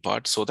 3D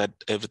part, so that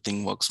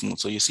everything works smooth.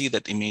 So you see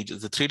that the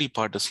 3D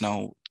part is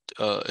now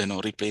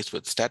replaced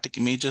with static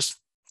images.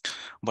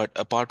 But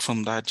apart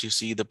from that, you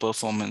see the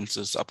performance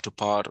is up to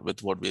par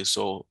with what we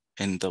saw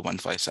in the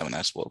 157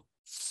 as well.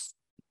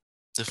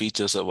 The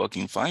features are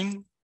working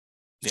fine.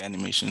 The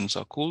animations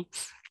are cool.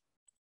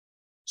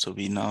 So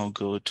we now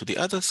go to the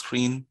other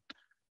screen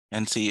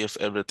and see if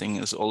everything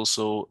is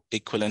also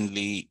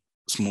equivalently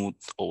smooth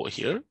over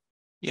here.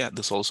 Yeah,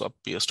 this also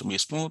appears to be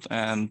smooth.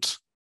 And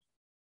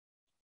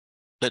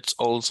let's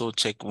also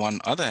check one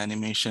other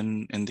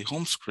animation in the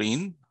home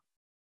screen.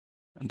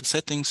 And the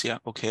settings, yeah,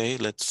 okay,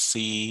 let's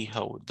see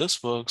how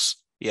this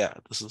works. Yeah,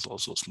 this is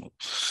also smooth.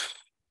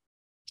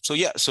 So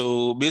yeah,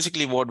 so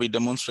basically what we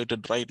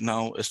demonstrated right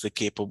now is the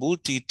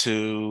capability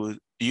to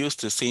use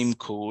the same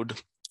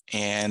code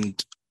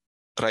and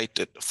write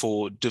it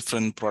for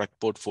different product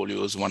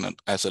portfolios, one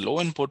as a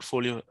low-end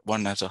portfolio,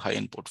 one as a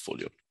high-end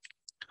portfolio.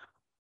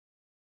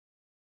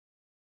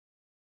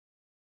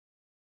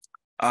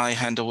 I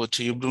hand over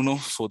to you, Bruno,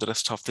 for the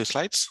rest of the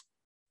slides.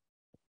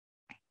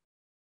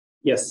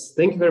 Yes,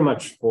 thank you very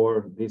much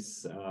for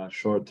this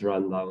short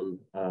rundown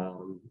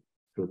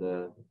through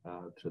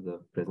the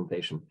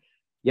presentation.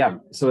 Yeah,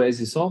 so as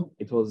you saw,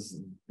 it was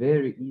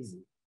very easy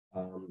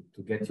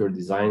to get your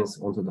designs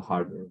onto the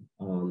hardware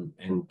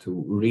and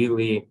to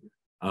really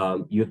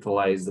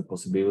utilize the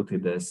possibility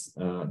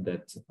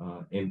that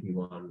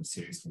MP1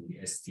 series from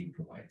the ST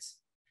provides.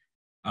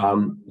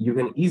 You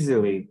can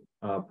easily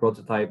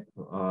prototype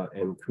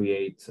and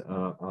create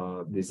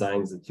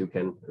designs that you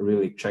can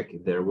really check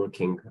if they're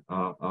working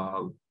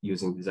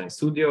using Design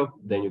Studio.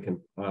 Then you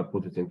can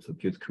put it into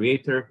Qt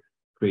Creator,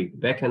 create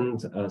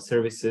backend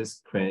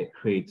services,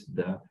 create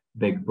the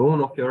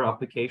backbone of your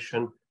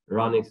application,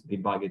 run it,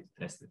 debug it,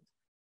 test it.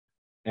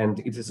 And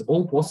it is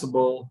all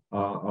possible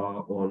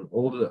on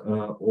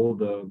all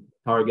the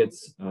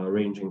targets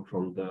ranging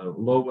from the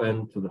low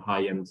end to the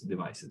high end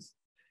devices.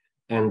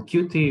 And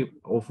Qt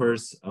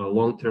offers a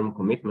long-term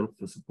commitment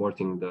to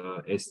supporting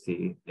the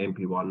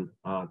STMP1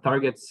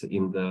 targets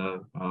in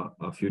the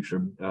future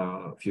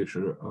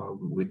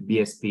with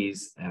BSPs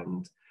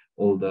and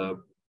all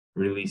the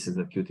releases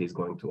that Qt is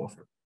going to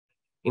offer.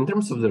 In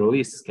terms of the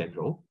release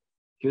schedule,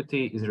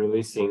 Qt is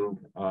releasing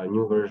a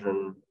new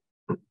version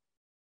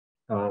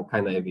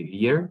kind of every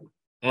year,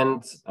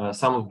 and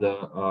some of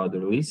the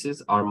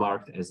releases are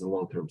marked as a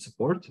long-term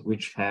support,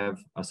 which have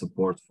a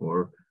support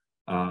for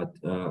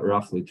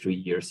roughly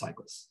 3-year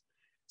cycles.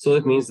 So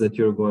that means that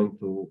you're going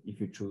to, if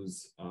you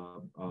choose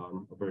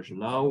a version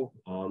now,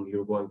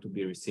 you're going to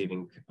be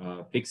receiving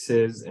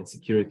fixes and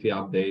security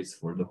updates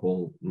for the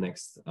whole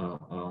next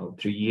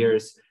 3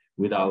 years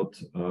without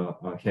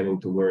having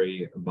to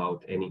worry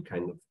about any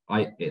kind of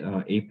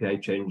API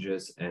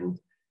changes. And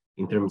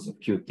in terms of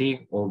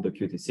Qt, all the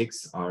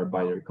Qt6 are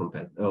binary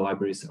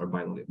libraries are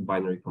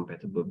binary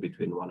compatible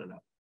between one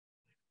another.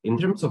 In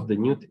terms of the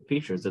new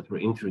features that were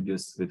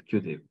introduced with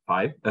Qt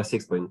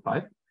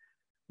 6.5,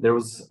 there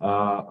was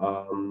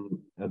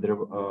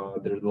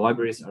the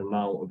libraries are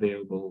now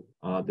available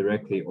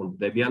directly on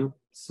Debian.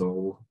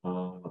 So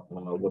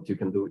what you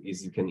can do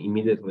is you can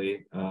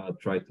immediately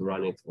try to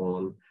run it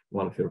on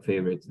one of your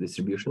favorite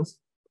distributions.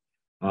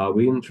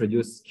 We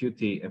introduced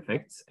Qt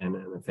effects and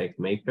an effect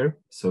maker,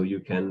 so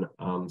you can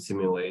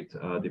simulate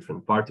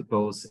different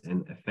particles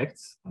and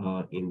effects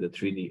in the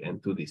 3D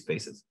and 2D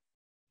spaces.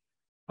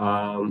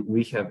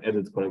 We have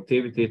added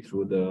connectivity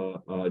through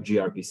the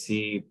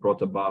gRPC,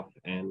 protobuf,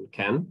 and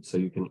CAN, so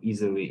you can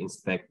easily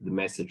inspect the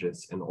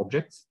messages and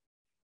objects.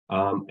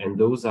 And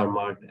those are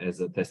marked as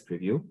a test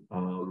preview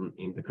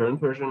in the current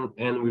version,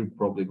 and we're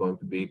probably going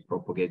to be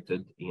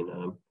propagated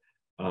in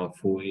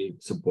fully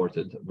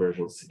supported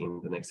versions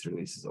in the next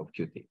releases of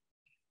Qt.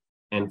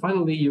 And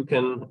finally, you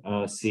can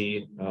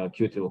see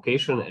Qt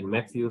location and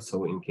map view.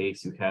 So in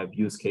case you have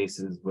use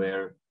cases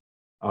where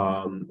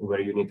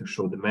you need to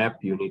show the map,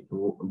 you need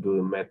to do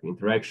the map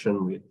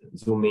interaction with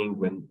zooming,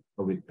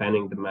 with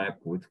panning the map,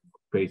 with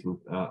creating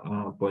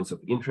points of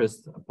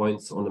interest,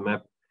 points on the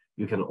map.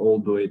 You can all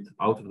do it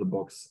out of the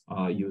box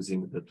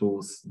using the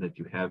tools that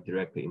you have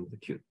directly in the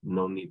Qt.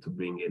 No need to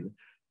bring in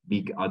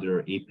big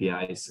other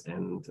APIs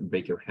and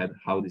break your head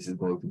how this is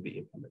going to be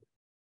implemented.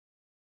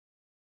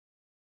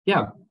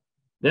 Yeah,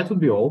 that would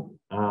be all.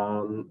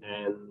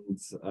 And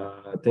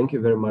thank you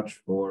very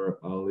much for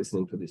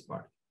listening to this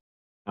part.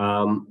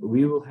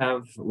 We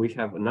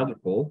have another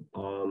poll,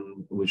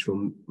 which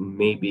will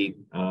maybe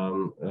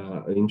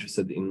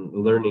interested in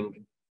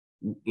learning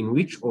in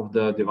which of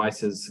the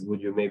devices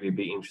would you maybe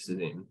be interested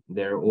in.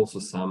 There are also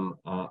some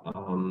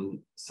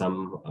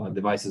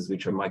devices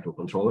which are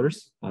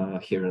microcontrollers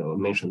here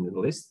mentioned in the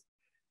list.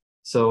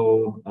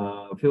 So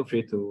feel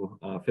free to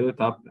fill it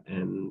up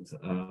and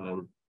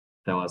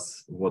tell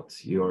us what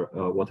are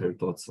your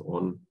thoughts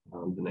on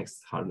the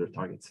next hardware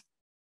targets.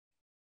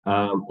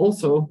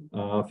 Also,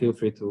 feel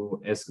free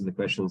to ask the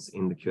questions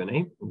in the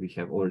Q&A. We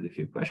have already a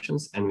few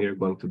questions, and we are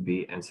going to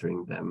be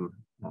answering them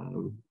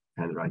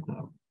kind of right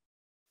now.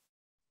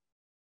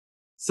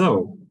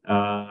 So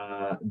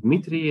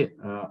Dmitry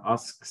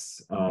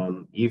asks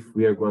if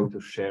we are going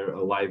to share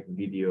a live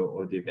video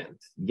of the event.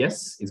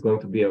 Yes, it's going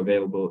to be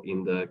available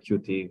in the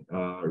Qt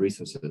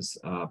resources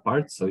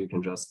part. So you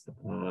can just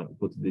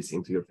put this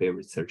into your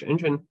favorite search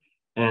engine,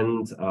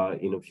 and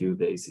in a few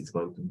days, it's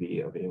going to be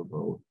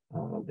available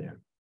there.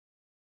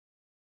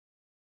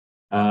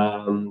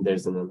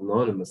 There's an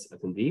anonymous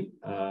attendee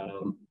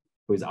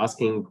who is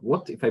asking,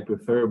 what if I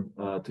prefer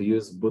to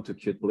use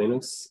ButoQt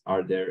Linux?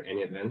 Are there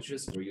any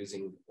advantages for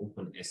using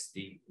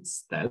OpenST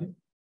instead?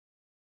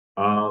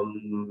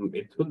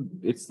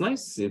 It's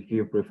nice if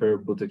you prefer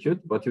ButoQt,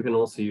 but you can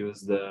also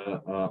use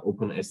the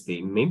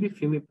OpenST. Maybe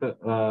Philip,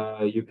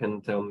 you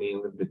can tell me a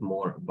little bit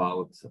more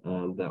about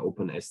the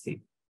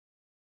OpenST.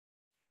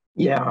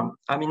 Yeah,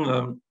 I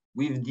mean,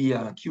 with the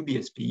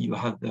QBSP, you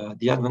have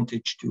the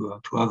advantage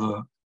to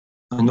have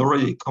an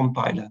already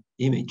compiled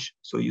image,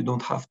 so you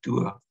don't have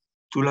to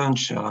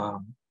launch a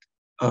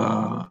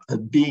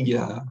big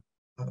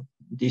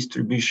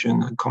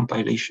distribution and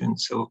compilation.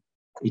 So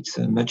it's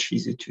much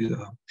easier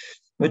to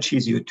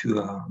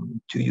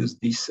use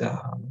this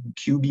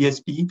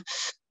QBSP.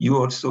 You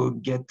also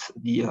get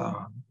the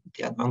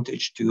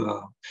advantage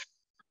to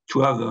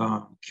have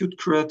a Qt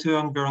Creator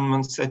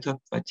environment setup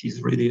that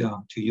is ready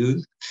to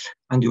use,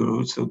 and you will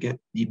also get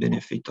the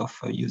benefit of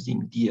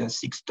using the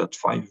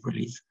 6.5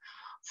 release.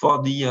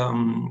 For the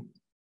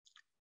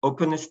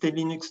OpenST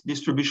Linux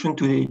distribution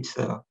today, it's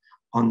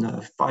on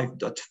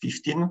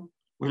 5.15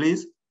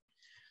 release.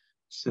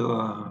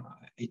 So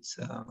it's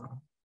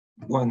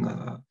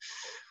one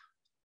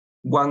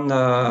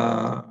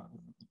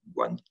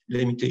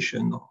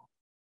limitation.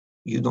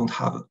 You don't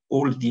have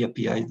all the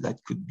APIs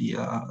that could be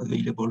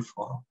available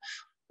for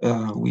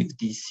with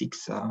the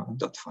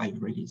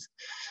 6.5 release.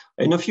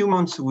 In a few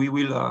months, we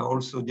will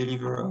also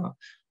deliver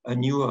a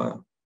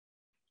new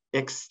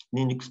X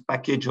Linux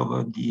package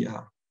over the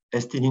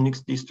ST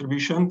Linux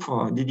distribution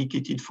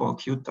dedicated for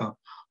Qt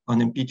on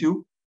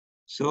MP2.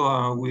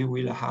 So we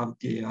will have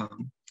the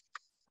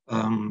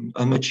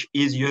a much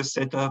easier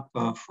setup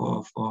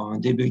for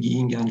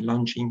debugging and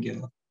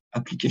launching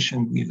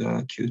application with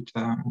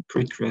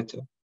Qt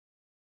Creator.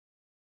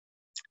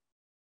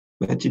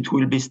 But it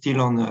will be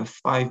still on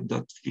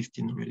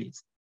 5.15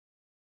 release.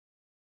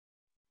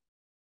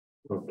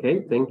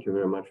 Okay, thank you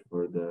very much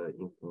for the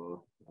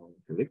info,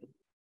 Philip.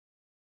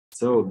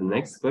 So the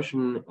next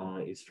question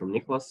is from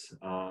Nicholas,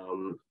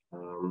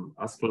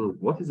 asking,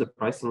 what is the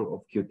pricing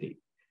of Qt?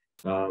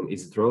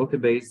 Is it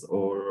royalty-based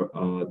or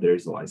there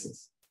is a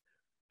license?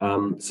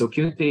 So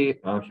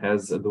Qt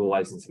has a dual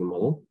licensing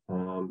model.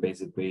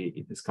 Basically,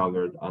 it is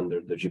covered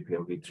under the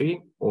GPL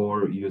v3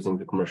 or using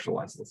the commercial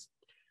license.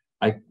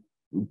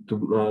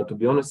 To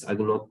be honest, I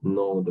do not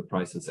know the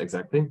prices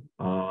exactly,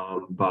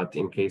 but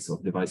in case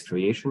of device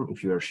creation,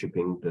 if you are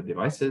shipping the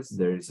devices,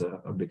 there is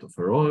a bit of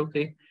a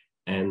royalty.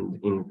 And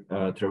in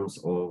terms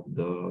of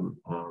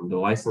the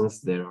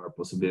license, there are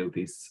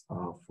possibilities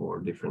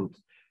for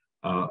different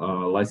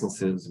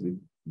licenses with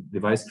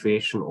device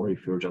creation, or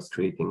if you're just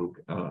creating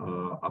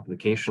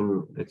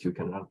application that you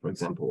can run, for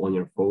example, on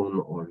your phone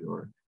or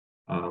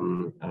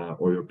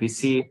your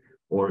PC,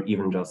 or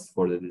even just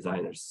for the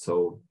designers.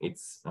 So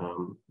it's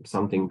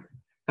something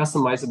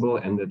customizable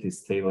and that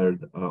is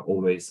tailored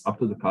always up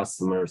to the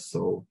customer.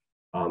 So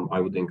I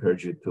would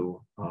encourage you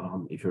to,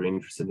 if you're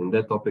interested in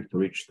that topic, to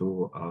reach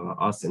to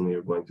us, and we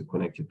are going to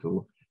connect you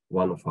to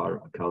one of our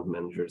account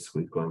managers who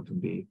is going to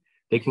be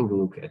taking a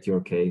look at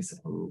your case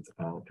and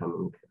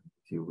coming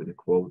to you with a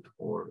quote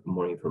or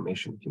more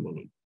information that you may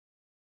need.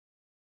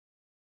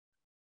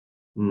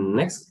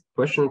 Next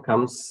question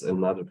comes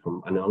another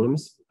from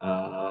Anonymous,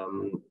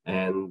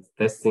 and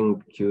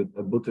testing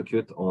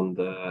ButoQt on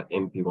the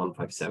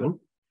MP157.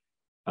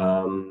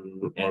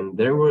 And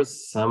there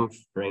was some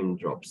frame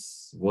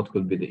drops. What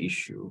could be the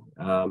issue?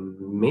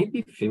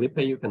 Maybe Felipe,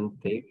 you can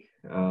take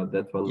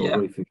that one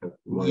over if you have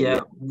more.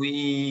 Yeah,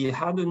 we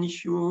had an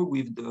issue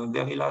with the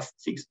very last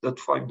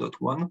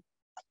 6.5.1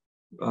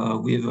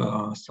 with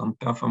some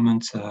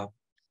performance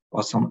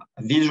or some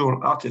visual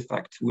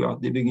artifact. We are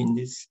debugging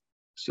this,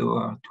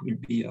 so it will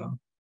be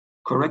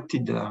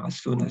corrected as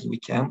soon as we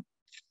can.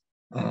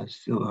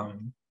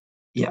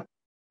 Yeah,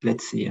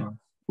 let's see.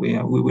 We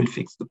will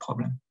fix the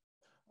problem.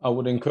 I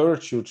would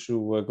encourage you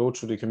to go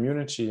to the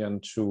community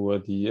and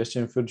to the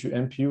STM32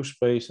 MPU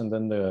space, and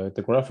then the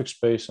graphics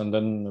space, and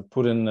then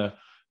put in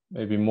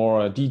maybe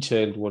more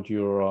detailed what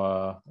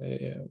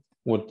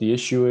the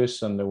issue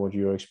is and what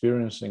you're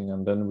experiencing,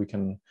 and then we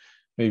can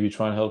maybe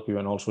try and help you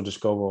and also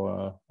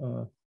discover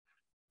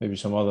maybe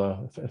some other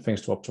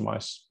things to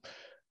optimize.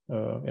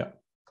 Yeah,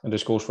 and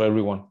this goes for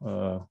everyone.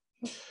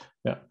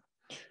 Yeah.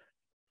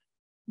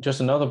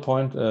 Just another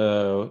point,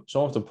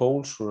 some of the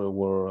polls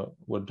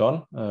were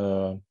done,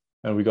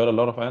 and we got a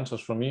lot of answers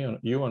from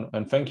you,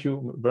 and thank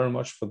you very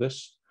much for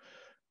this.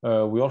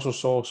 We also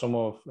saw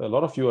a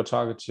lot of you are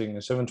targeting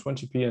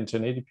 720p and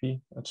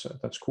 1080p.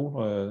 That's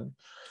cool,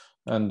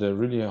 and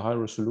really a high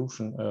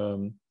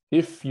resolution.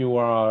 if you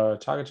are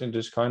targeting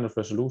this kind of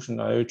resolution,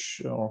 I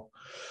urge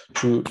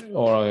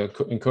I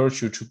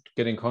encourage you to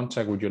get in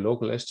contact with your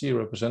local ST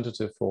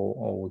representative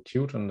or with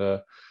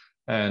Qt,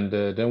 and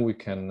then we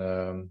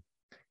can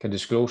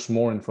disclose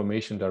more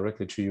information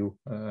directly to you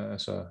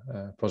as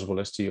a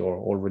possible ST or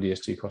already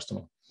ST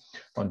customer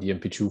on the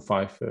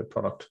MP25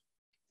 product.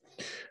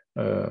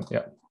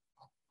 Yeah.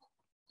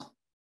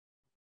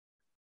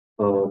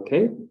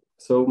 Okay,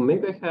 so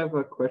maybe I have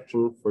a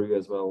question for you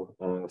as well,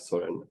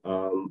 Soren.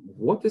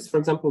 What is, for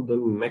example, the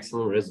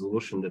maximum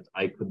resolution that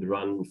I could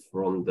run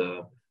from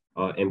the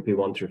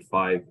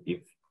MP135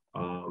 if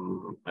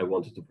I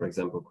wanted to, for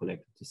example,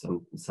 connect it to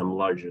some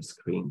larger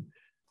screen?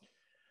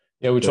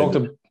 Yeah, we talked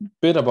a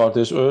bit about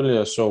this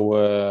earlier,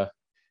 so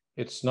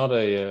it's not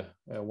a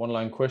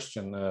one-line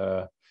question.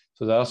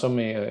 So there are some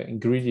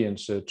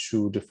ingredients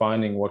to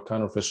defining what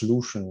kind of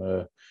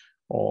resolution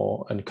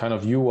and kind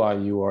of UI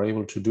you are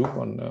able to do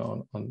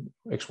on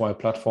XY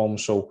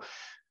platforms. So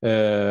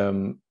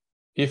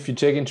if you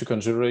take into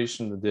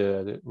consideration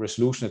the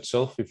resolution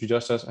itself, if you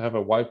just have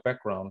a white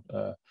background,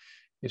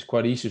 it's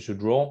quite easy to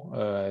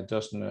draw. It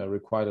doesn't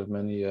require that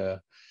many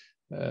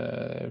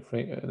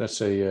let's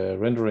say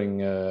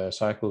rendering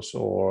cycles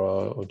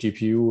or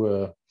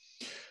GPU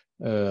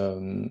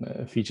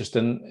features.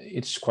 Then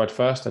it's quite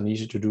fast and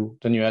easy to do.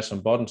 Then you add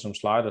some buttons, some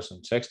sliders,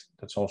 and text.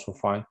 That's also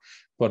fine.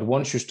 But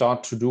once you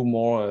start to do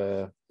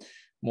more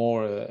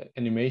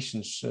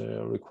animations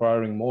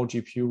requiring more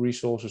GPU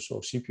resources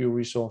or CPU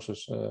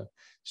resources,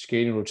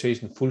 scaling,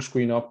 rotation, full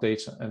screen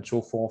updates, and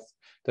so forth,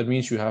 that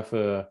means you have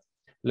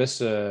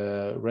less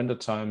render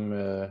time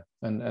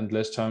and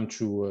less time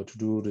to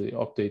do the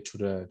update to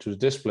the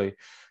display.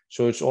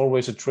 So it's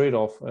always a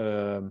trade-off.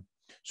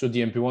 So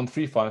the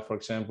MP135, for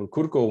example,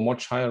 could go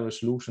much higher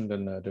resolution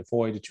than the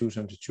 482,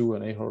 72,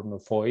 and 800 or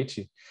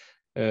 480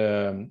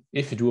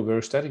 if you do a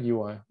very static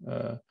UI.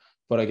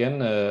 But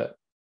again,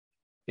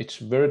 it's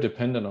very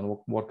dependent on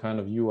what kind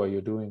of UI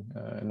you're doing.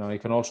 And I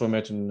can also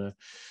imagine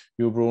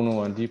you,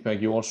 Bruno, and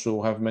Deepak, you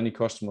also have many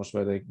customers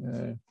where they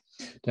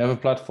have a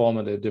platform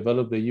and they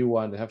develop the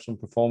UI and they have some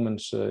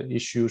performance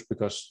issues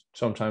because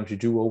sometimes you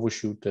do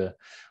overshoot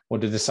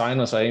what the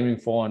designers are aiming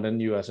for, and then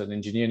you as an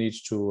engineer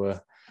needs to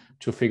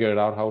figure it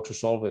out how to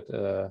solve it.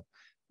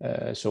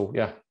 So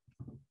yeah,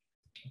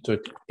 so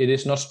it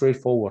is not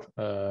straightforward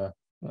to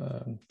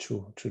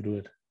do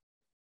it.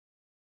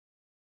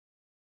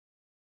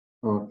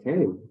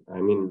 Okay, I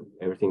mean,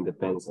 everything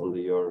depends on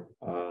your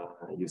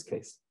use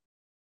case.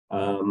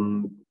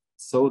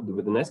 So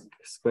with the next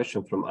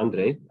question from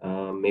Andre,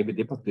 maybe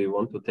Deepak, do you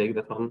want to take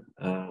that one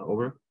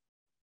over?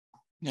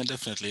 Yeah,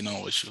 definitely,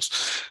 no issues.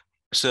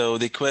 So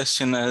the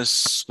question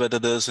is whether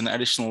there's an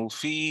additional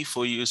fee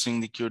for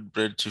using the Qt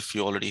Bridge if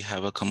you already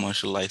have a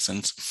commercial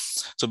license.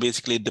 So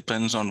basically it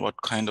depends on what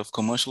kind of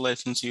commercial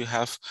license you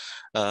have.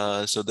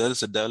 So there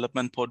is a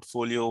development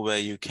portfolio where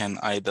you can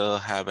either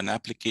have an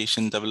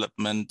application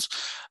development,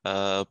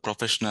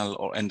 professional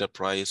or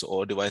enterprise,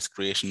 or device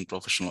creation,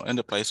 professional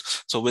enterprise.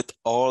 So with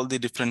all the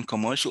different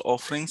commercial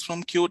offerings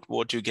from Qt,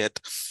 what you get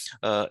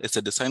is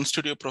a Design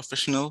Studio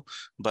Professional,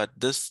 but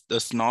this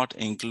does not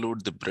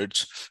include the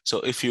bridge.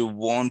 So if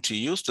you want to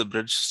use the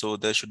bridge, so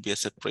there should be a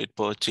separate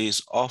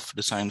purchase of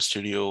Design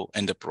Studio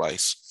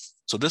Enterprise.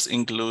 So this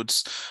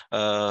includes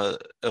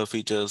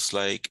features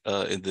like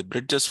the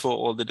bridges for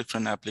all the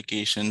different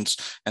applications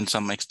and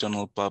some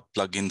external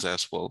plugins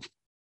as well.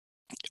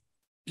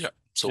 Yeah.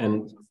 So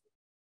and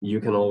you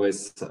can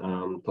always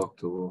talk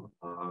to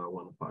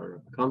one of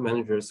our account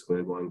managers who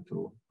are going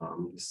to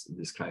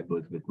describe a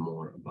little bit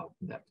more about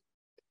that.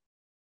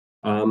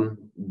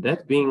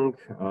 That being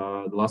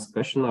the last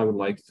question, I would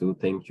like to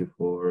thank you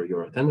for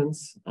your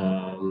attendance,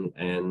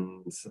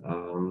 and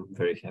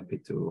very happy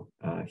to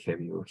have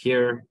you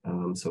here.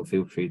 So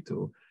feel free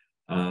to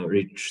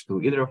reach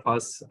to either of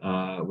us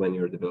when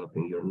you're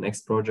developing your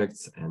next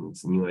projects and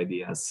new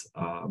ideas,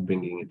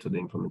 bringing it to the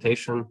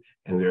implementation,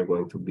 and we are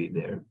going to be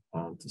there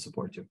to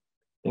support you.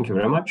 Thank you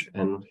very much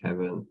and have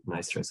a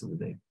nice rest of the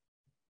day.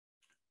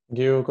 Thank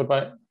you.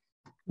 Goodbye.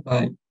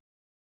 Bye.